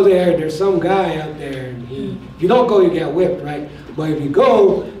 You go there, there's some guy out there, and if you don't go, you get whipped, right? But if you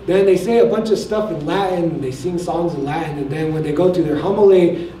go, then they say a bunch of stuff in Latin, they sing songs in Latin, and then when they go to their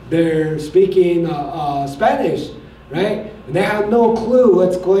homily, they're speaking Spanish, right? And they have no clue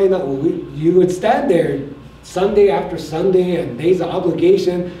what's going on. You would stand there Sunday after Sunday and days of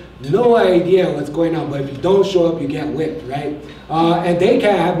obligation, no idea what's going on, but if you don't show up, you get whipped, right? And they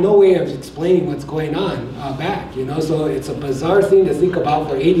can have no way of explaining what's going on back, you know? So it's a bizarre thing to think about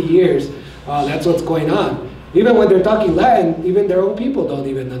for 80 years. That's what's going on. Even when they're talking Latin, even their own people don't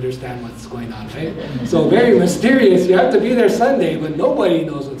even understand what's going on, right? So very mysterious. You have to be there Sunday, but nobody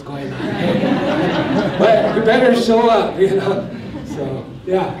knows what's going on, right? But you better show up, you know? So,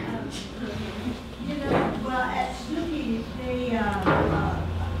 yeah. You know, well, at Snoopy, they,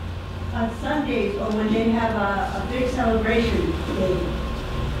 on Sundays, or when they have a big celebration day,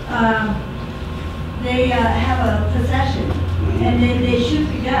 they have a procession, and then they shoot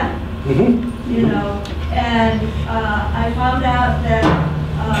the gun, you know. And I found out that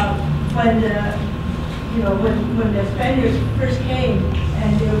when the Spaniards first came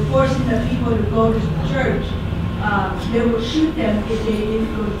and they were forcing the people to go to church, they would shoot them if they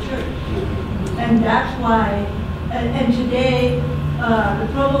didn't go to church. And that's why, and today, the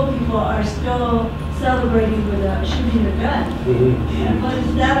Pueblo people are still celebrating with shooting a gun. And what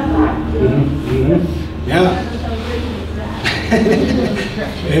is that about? Yeah. What celebration is that?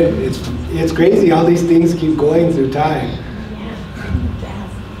 It's crazy how these things keep going through time.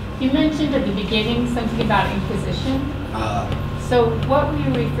 You mentioned at the beginning something about Inquisition. So what were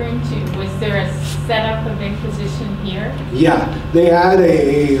you referring to? Was there a setup of Inquisition here? Yeah, they had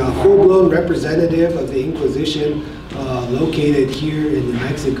a full-blown representative of the Inquisition located here in New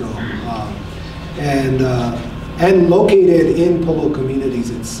Mexico, and located in Pueblo communities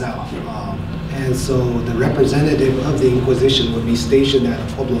itself. And so the representative of the Inquisition would be stationed at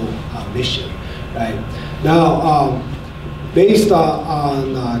a Pueblo mission, right? Now, based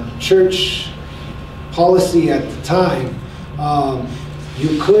on church policy at the time,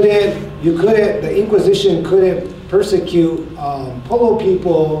 the Inquisition couldn't persecute Pueblo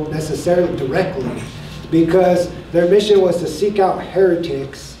people necessarily directly, because their mission was to seek out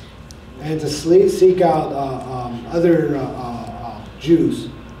heretics and to seek out other Jews.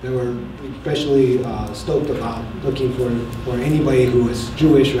 They were especially stoked about looking for anybody who was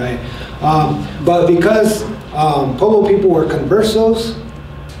Jewish, right? But because Pueblo people were conversos,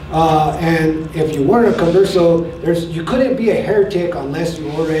 and if you weren't a converso, you couldn't be a heretic unless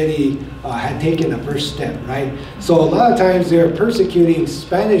you already had taken the first step, right? So a lot of times they're persecuting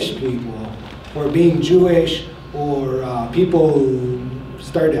Spanish people for being Jewish, or people who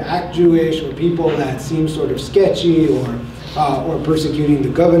started to act Jewish, or people that seemed sort of sketchy, or persecuting the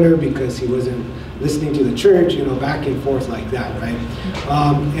governor because he wasn't listening to the church, you know, back and forth like that, right?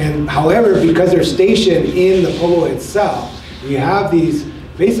 And however, because they're stationed in the Pueblo itself, you have these,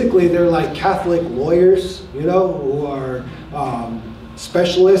 basically they're like Catholic lawyers, you know, who are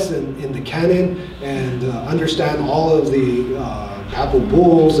specialists in the canon and understand all of the papal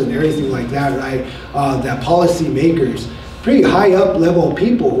bulls and everything like that, right? That policy makers, pretty high up level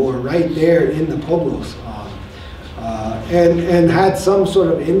people who are right there in the Pueblos. And had some sort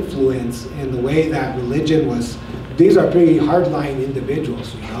of influence in the way that religion was these are pretty hardline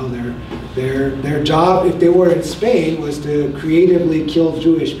individuals, you know. Their job, if they were in Spain, was to creatively kill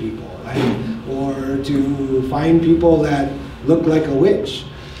Jewish people, right? Or to find people that look like a witch,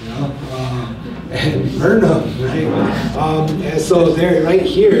 you know, and burn them, right? And so they're right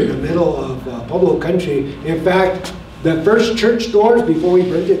here in the middle of Pueblo country. In fact, the first church doors before we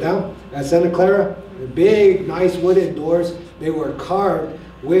burnt it down at Santa Clara, the big, nice wooden doors, they were carved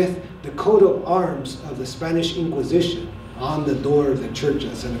with the coat of arms of the Spanish Inquisition on the door of the church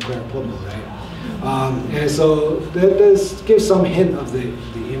at Santa Clara, Pueblo, right? And so that does give some hint of the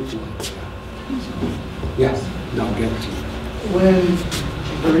influence. Yeah. So, yes, no, I'll get to you. When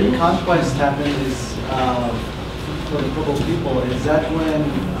the reconquest happened is for the Pueblo people, is that when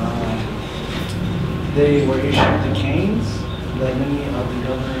they were issued the canes that many of the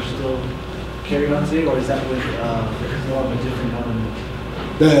governors still carry on today, or is that with more of a different government?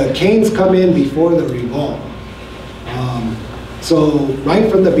 The canes come in before the revolt. So right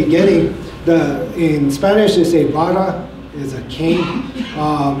from the beginning, in Spanish they say vara is a cane,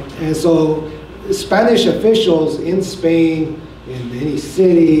 and so Spanish officials in Spain, in any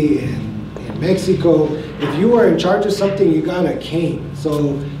city, in Mexico, if you were in charge of something, you got a cane.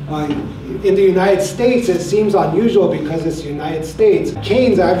 So in the United States, it seems unusual because it's the United States.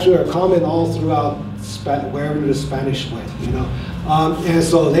 Canes actually are common all throughout wherever the Spanish went, you know. And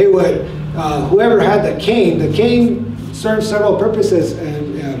so they would, whoever had the cane served several purposes.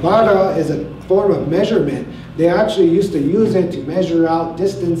 And vara is a form of measurement. They actually used to use it to measure out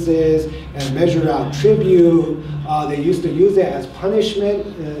distances and measure out tribute. They used to use it as punishment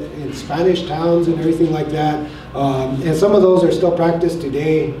in Spanish towns and everything like that. And some of those are still practiced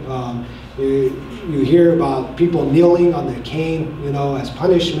today. You hear about people kneeling on the cane, you know, as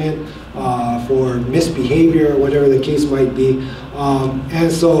punishment for misbehavior or whatever the case might be.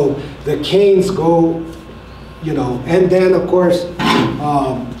 And so the canes go, you know, and then of course,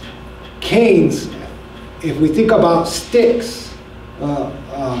 canes, if we think about sticks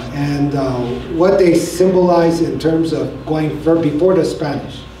and what they symbolize in terms of going before the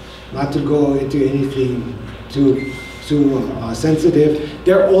Spanish, not to go into anything too sensitive,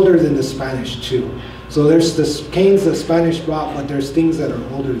 they're older than the Spanish too. So there's the canes the Spanish brought, but there's things that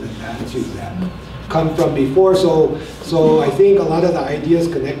are older than that too that come from before. So I think a lot of the ideas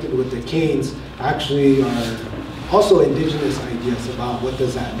connected with the canes actually are also indigenous ideas about what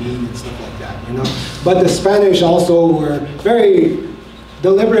does that mean and stuff like that, you know. But the Spanish also were very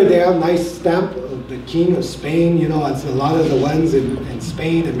deliberate. They have a nice stamp of the King of Spain, you know, it's a lot of the ones in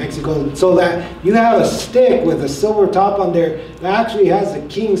Spain and Mexico, so that you have a stick with a silver top on there that actually has the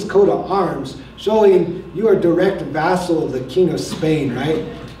king's coat of arms, showing you are direct vassal of the King of Spain, right?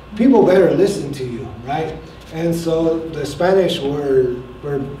 People better listen to you, right? And so the Spanish were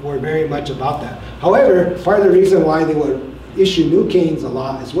very much about that. However, part of the reason why they would issue new kings a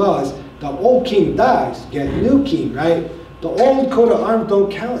lot as well is the old king dies, get new king, right? The old coat of arms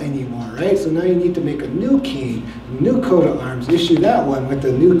don't count anymore, right? So now you need to make a new king, new coat of arms, issue that one with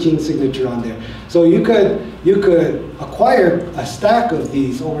the new king signature on there. So you could acquire a stack of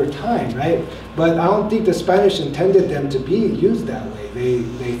these over time, right? But I don't think the Spanish intended them to be used that way.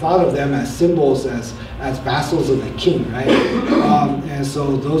 They thought of them as symbols, as vassals of the king, right? And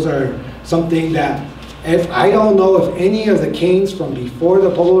so those are something that, if I don't know if any of the canes from before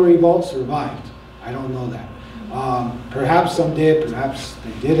the Pueblo Revolt survived. I don't know that. Perhaps some did, perhaps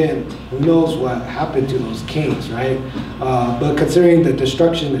they didn't. Who knows what happened to those canes, right? But considering the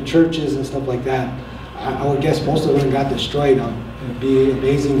destruction of churches and stuff like that, I would guess most of them got destroyed. It'd be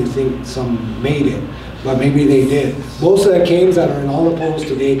amazing to think some made it, but maybe they did. Most of the canes that are in all the posts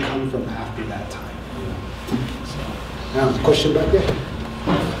today come from after that time. You know? So, now, question back there?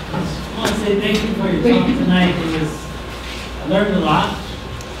 I want to say thank you for your talk tonight. I learned a lot.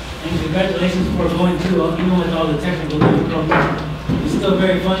 And congratulations for going through, even with all the technical difficulties. It's still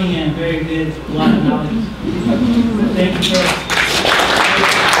very funny and very good, a lot of knowledge. Thank you for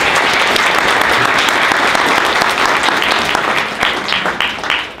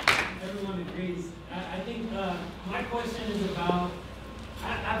everyone agrees. I think my question is about,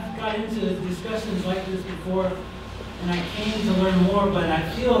 I've got into discussions like this before, and I came to learn more, but I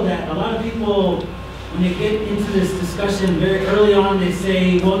feel that a lot of people, when they get into this discussion very early on, they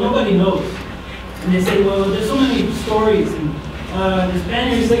say, well, nobody knows. And they say, well, there's so many stories. And the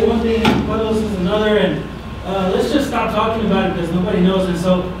Spaniards say one thing, Pueblo says another, and let's just stop talking about it because nobody knows. And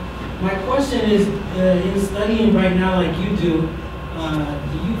so my question is, in studying right now like you do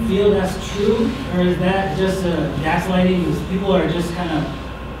you feel that's true? Or is that just gaslighting? Because people are just kind of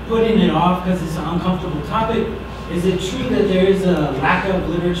putting it off because it's an uncomfortable topic? Is it true that there is a lack of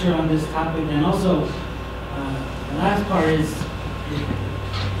literature on this topic? And also, the last part is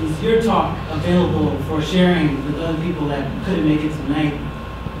your talk available for sharing with other people that couldn't make it tonight?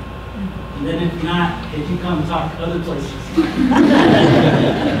 And then if not, if you come talk other places.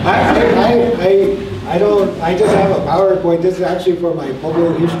 I just have a PowerPoint. This is actually for my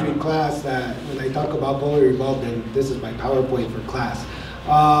Pueblo history class, that when I talk about Pueblo Revolt, then this is my PowerPoint for class.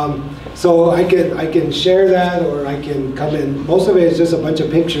 So I can share that, or I can come in. Most of it is just a bunch of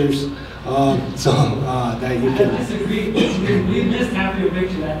pictures, that you can. I disagree. We missed half your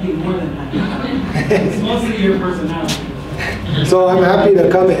picture. I think more than that. It's mostly your personality. So I'm happy to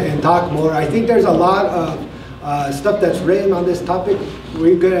come and talk more. I think there's a lot of stuff that's written on this topic.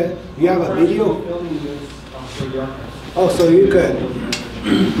 You have a video? Oh, so you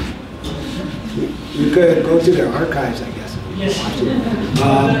could go to their archives, I guess. Yes.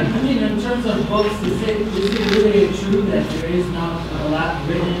 I mean, in terms of books, is it really true that there is not a lot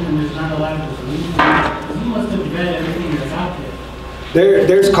written and there's not a lot of information? You must have read everything that's out there.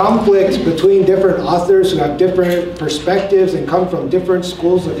 There's conflict between different authors who have different perspectives and come from different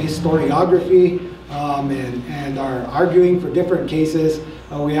schools of historiography, and are arguing for different cases.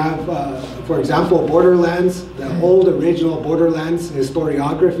 We have, for example, Borderlands, the old original Borderlands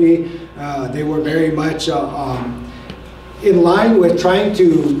historiography. They were very much in line with trying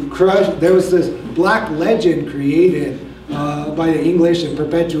to crush. There was this black legend created by the English and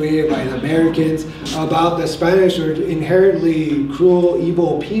perpetuated by the Americans about the Spanish are inherently cruel,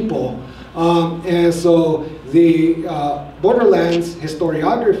 evil people. And so the Borderlands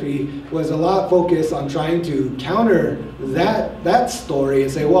historiography was a lot focused on trying to counter that story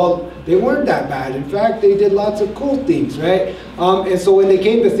and say, well, they weren't that bad. In fact, they did lots of cool things, right? And so when they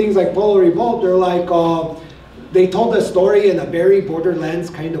came to things like Pueblo Revolt, they're like, they told the story in a very Borderlands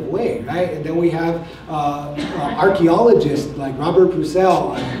kind of way, right? And then we have archaeologists like Robert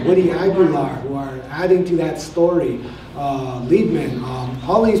Purcell and Woody Aguilar who are adding to that story. Liebman,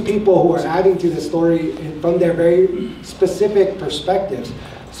 all these people who are adding to the story from their very specific perspectives.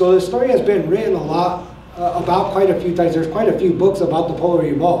 So the story has been written a lot about quite a few times. There's quite a few books about the Pueblo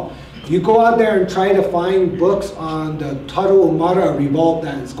Revolt. You go out there and try to find books on the Tarahumara Revolt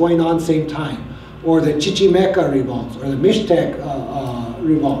that's going on same time, or the Chichimeca revolts, or the Mixtec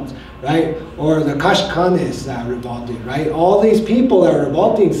revolts, right? Or the Kashkanes that revolted, right? All these people that are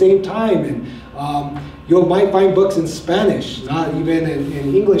revolting same time, and you might find books in Spanish, not even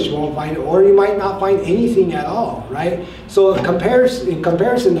in English you won't find it, or you might not find anything at all, right? So in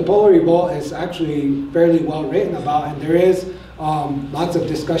comparison, the Pueblo Revolt is actually fairly well written about, and there is lots of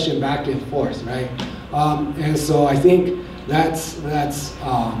discussion back and forth, right? And so I think that's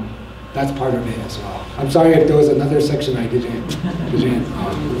part of it as well. I'm sorry if there was another section I didn't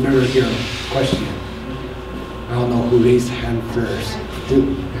remember your question. I don't know who raised hand first.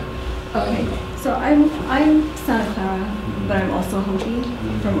 Okay, so I'm Santa Clara, but I'm also Hopi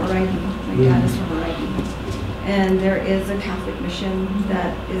from Oregon. My dad is from Oregon. And there is a Catholic mission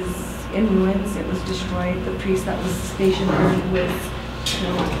that is in ruins. It was destroyed. The priest that was stationed there was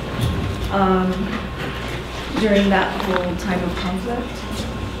killed during that whole time of conflict.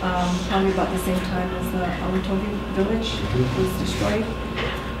 Probably about the same time as the Alatovi village was destroyed.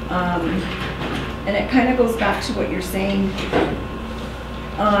 And it kind of goes back to what you're saying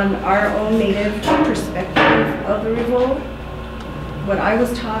on our own native perspective of the revolt. What I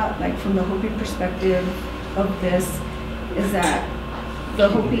was taught, like from the Hopi perspective of this, is that the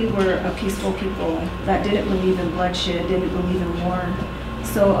Hopi were a peaceful people that didn't believe in bloodshed, didn't believe in war.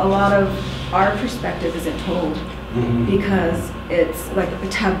 So a lot of our perspective isn't told. Because it's like a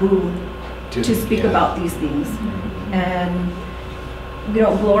taboo to speak about these things. And we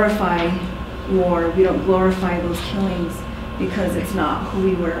don't glorify war, we don't glorify those killings because it's not who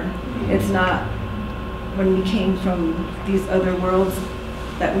we were. It's not when we came from these other worlds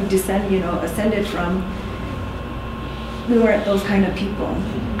that we ascended from, we weren't those kind of people.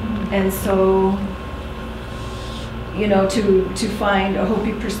 And so, to find a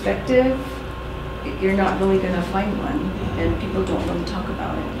Hopi perspective, you're not really going to find one, and people don't really talk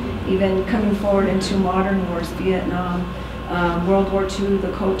about it. Even coming forward into modern wars, Vietnam, World War II,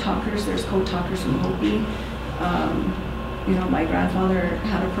 the code talkers, there's code talkers from Hopi. My grandfather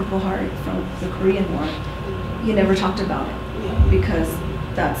had a Purple Heart from the Korean War. He never talked about it because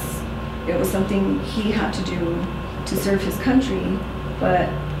it was something he had to do to serve his country, but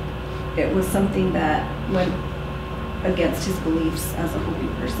it was something that went against his beliefs as a Hopi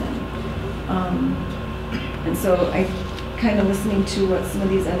person. And so I kind of listening to what some of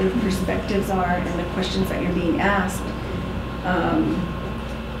these other perspectives are and the questions that you're being asked,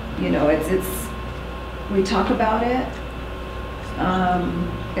 we talk about it,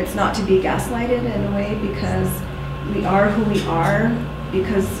 It's not to be gaslighted in a way, because we are who we are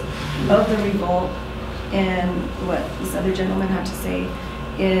because of the revolt and what this other gentleman had to say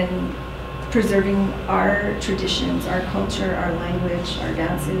in preserving our traditions, our culture, our language, our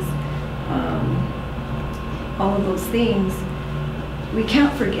dances, all of those things. We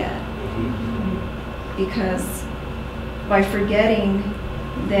can't forget, because by forgetting,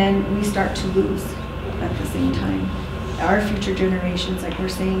 then we start to lose at the same time. Our future generations, like we're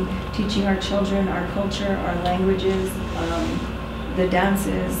saying, teaching our children our culture, our languages, the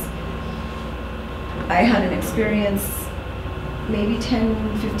dances. I had an experience maybe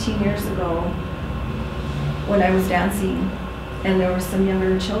 10, 15 years ago when I was dancing, and there were some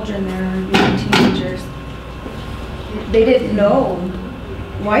younger children there, young teenagers. They didn't know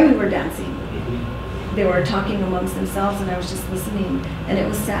why we were dancing. They were talking amongst themselves, and I was just listening, and it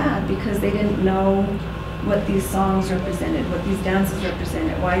was sad because they didn't know what these songs represented, what these dances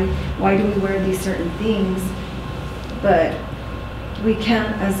represented, why do we wear these certain things. But we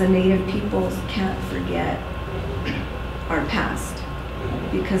can't, as a native peoples, can't forget our past,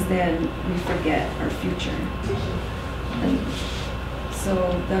 because then we forget our future. And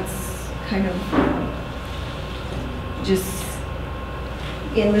so that's kind of just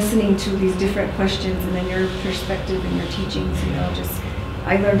in listening to these different questions, and then your perspective and your teachings, just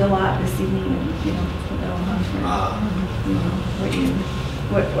I learned a lot this evening, and put that on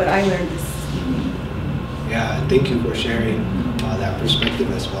for what I learned this evening. Yeah, thank you for sharing that perspective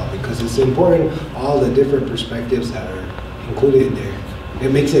as well, because it's important, all the different perspectives that are included there.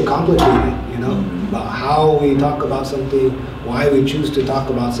 It makes it complicated, about how we talk about something, why we choose to talk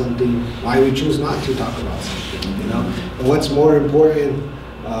about something, why we choose not to talk about something, And what's more important,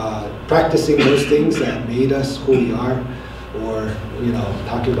 practicing those things that made us who we are, or,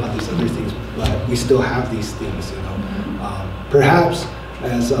 talking about these other things, but we still have these things, Perhaps,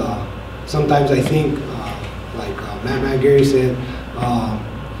 as sometimes I think, like Matt Gary said,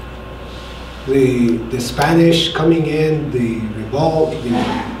 the Spanish coming in, the revolt, the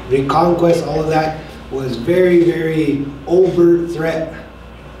reconquest, all of that was very, very overt threat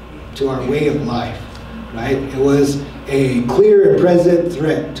to our way of life, right? It was a clear and present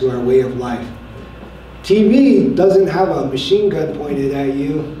threat to our way of life. TV doesn't have a machine gun pointed at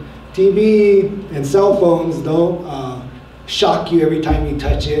you. TV and cell phones don't shock you every time you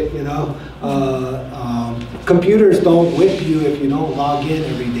touch it, Computers don't whip you if you don't log in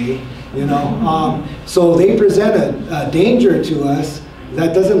every day, So they present a danger to us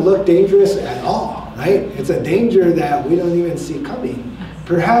that doesn't look dangerous at all, right? It's a danger that we don't even see coming.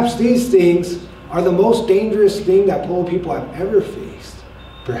 Perhaps these things are the most dangerous thing that Pueblo people have ever faced,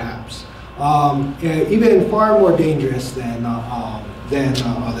 perhaps. Even far more dangerous than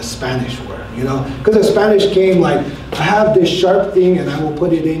the Spanish were, Because the Spanish came like, I have this sharp thing and I will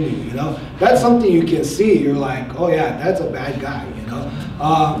put it in you, That's something you can see. You're like, oh yeah, that's a bad guy,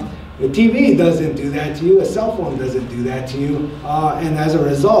 The TV doesn't do that to you. A cell phone doesn't do that to you. And as a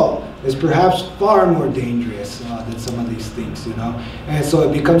result, it's perhaps far more dangerous than some of these things, And so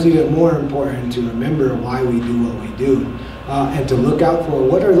it becomes even more important to remember why we do what we do. And to look out for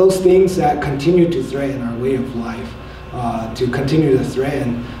what are those things that continue to threaten our way of life, to continue to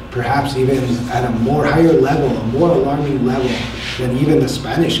threaten perhaps even at a more higher level, a more alarming level than even the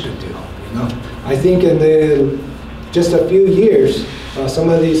Spanish could do. I think in just a few years, some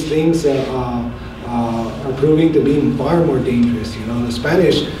of these things are proving to be far more dangerous. The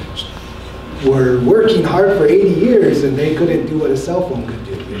Spanish were working hard for 80 years and they couldn't do what a cell phone could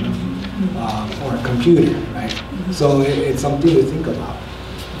do, or a computer, right? So it's something to think about.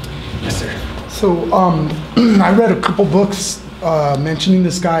 Yes, sir. So I read a couple books mentioning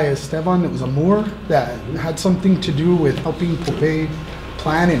this guy Esteban. It was a Moor that had something to do with helping Popeye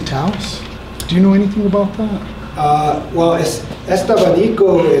plan in Taos. Do you know anything about that? Well,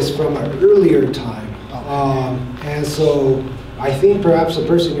 Estebanico is from an earlier time. And so I think perhaps the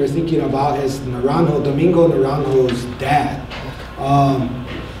person you're thinking about is Naranjo, Domingo Naranjo's dad,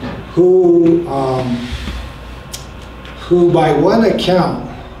 who by one account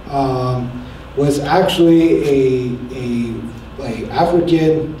was actually a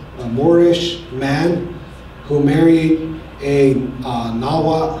African, Moorish man who married a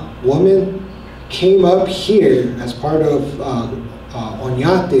Nahuatl woman, came up here as part of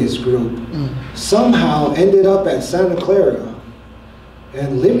Oñate's group, somehow ended up at Santa Clara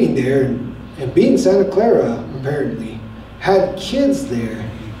and living there and being Santa Clara, apparently, had kids there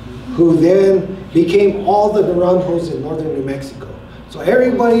who then became all the Naranjos in northern New Mexico. So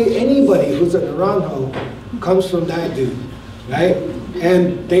anybody who's a Naranjo comes from that dude, right?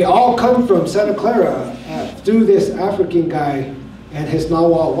 And they all come from Santa Clara through this African guy and his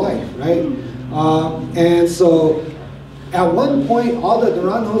Nahuatl wife, right? And so at one point, all the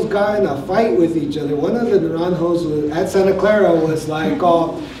Naranjos got in a fight with each other. One of the Naranjos at Santa Clara was like,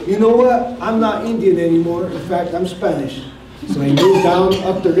 oh, you know what? I'm not Indian anymore. In fact, I'm Spanish. So he moved down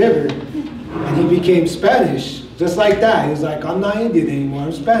up the river and he became Spanish. Just like that. He's like, I'm not Indian anymore,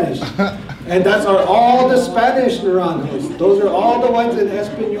 I'm Spanish. And that's all the Spanish Naranjos. Those are all the ones in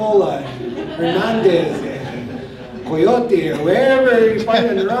Espanola, Hernandez, and Coyote, or wherever you find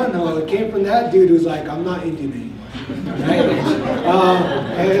a Naranjo. It came from that dude who's like, I'm not Indian anymore. Right?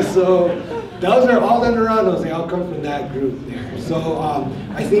 And so those are all the Naranjos. They all come from that group there. So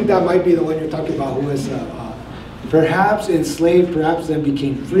I think that might be the one you're talking about, who was perhaps enslaved, perhaps then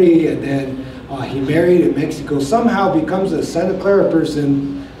became free, and then he married in Mexico, somehow becomes a Santa Clara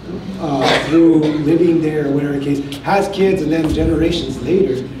person through living there, or whatever the case, has kids, and then generations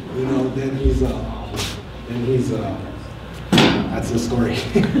later, you know, then he's that's the story.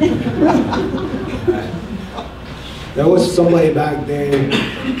 There was somebody back there.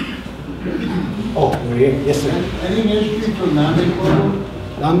 Oh, we're here. Yes, sir. Any history from Nambe Pueblo?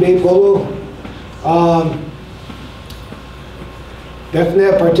 Nambe Pueblo?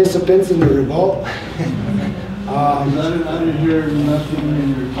 Definite participants in the revolt. I didn't hear nothing in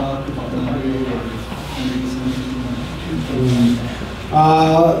your talk about Nambe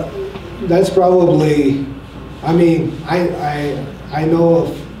or That's probably, I mean, I know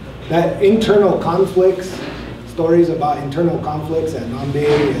of that internal conflicts, stories about internal conflicts at Nambe,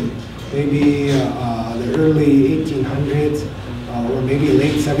 and maybe the early 1800s or maybe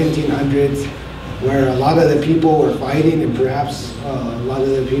late 1700s, where a lot of the people were fighting, and perhaps a lot of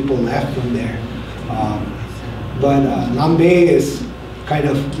the people left from there. But Nambe is kind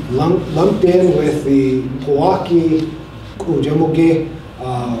of lumped in with the Powaki, Kujamoge,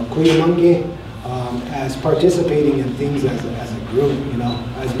 Kuyamange, as participating in things as a group, you know,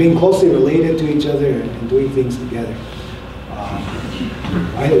 as being closely related to each other and doing things together.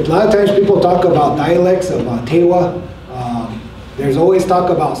 A lot of times people talk about dialects of Tewa. There's always talk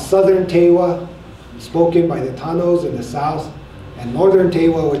about Southern Tewa, spoken by the Tanos in the south, and Northern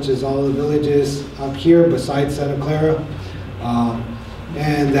Tewa, which is all the villages up here besides Santa Clara.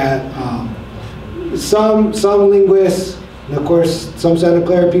 And that some linguists, and of course some Santa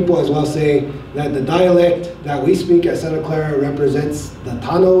Clara people as well, say that the dialect that we speak at Santa Clara represents the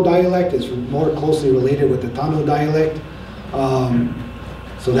Tano dialect. It's more closely related with the Tano dialect.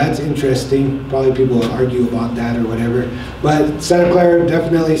 So that's interesting. Probably people will argue about that or whatever. But Santa Clara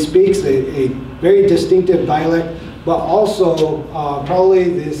definitely speaks a very distinctive dialect, but also probably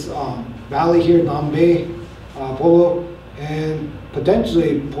this valley here, Nambe, Pueblo, and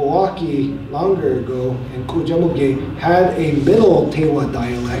potentially Powaki longer ago, and Kujamoge had a middle Tewa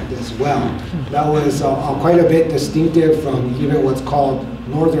dialect as well. That was quite a bit distinctive from even what's called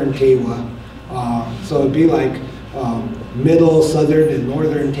Northern Tewa. So it'd be like middle, southern, and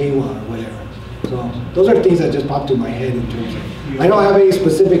northern Tewa or whatever. So those are things that just popped to my head in terms of, I don't have any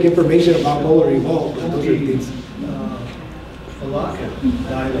specific information about Pueblo Revolt, but those are things. Falaka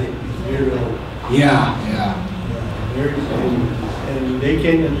dialect is very old. Yeah. And they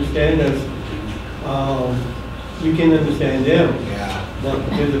can understand us. We can understand them. Yeah. Not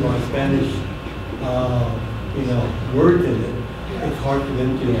because of our Spanish, words in it. It's hard for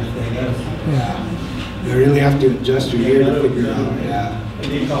them to understand us. Yeah. You really have to adjust your ear to figure out. Yeah.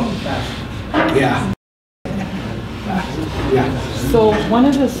 And they talk fast. Yeah. So one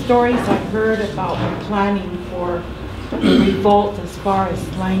of the stories I heard about the planning for the revolt as far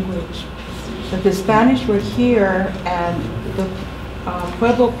as language, that the Spanish were here and the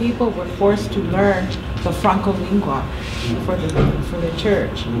Pueblo people were forced to learn the Franco-lingua for the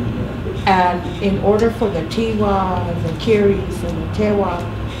church. And in order for the Tiwa and the Kiris and the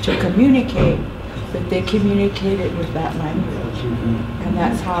Tewa to communicate, that they communicated with that language. And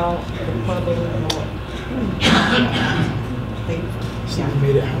that's how the Pueblo revolt. So they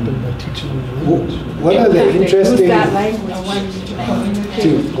made it happen by teaching them the language. One of the interesting that language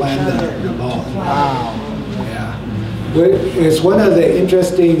to plan the revolt. Wow. Yeah. It's one of the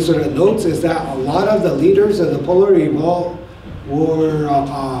interesting sort of notes is that a lot of the leaders of the Pueblo Revolt were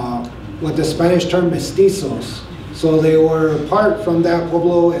what the Spanish term mestizos. So they were part from that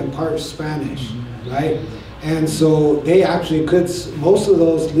Pueblo and part Spanish, right? And so they actually could, most of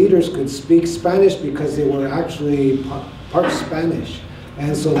those leaders could speak Spanish because they were actually part Spanish.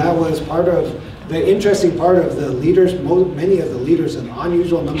 And so that was part of the interesting part of the leaders. Many of the leaders, an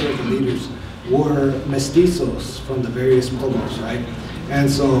unusual number of the leaders, were mestizos from the various pueblos, right? And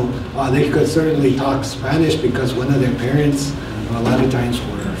so they could certainly talk Spanish because one of their parents a lot of times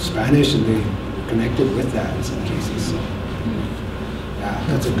were Spanish, and they were connected with that in some cases. So.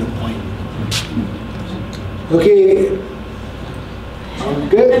 That's a good point. Okay.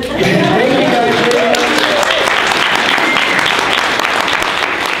 Good. Thank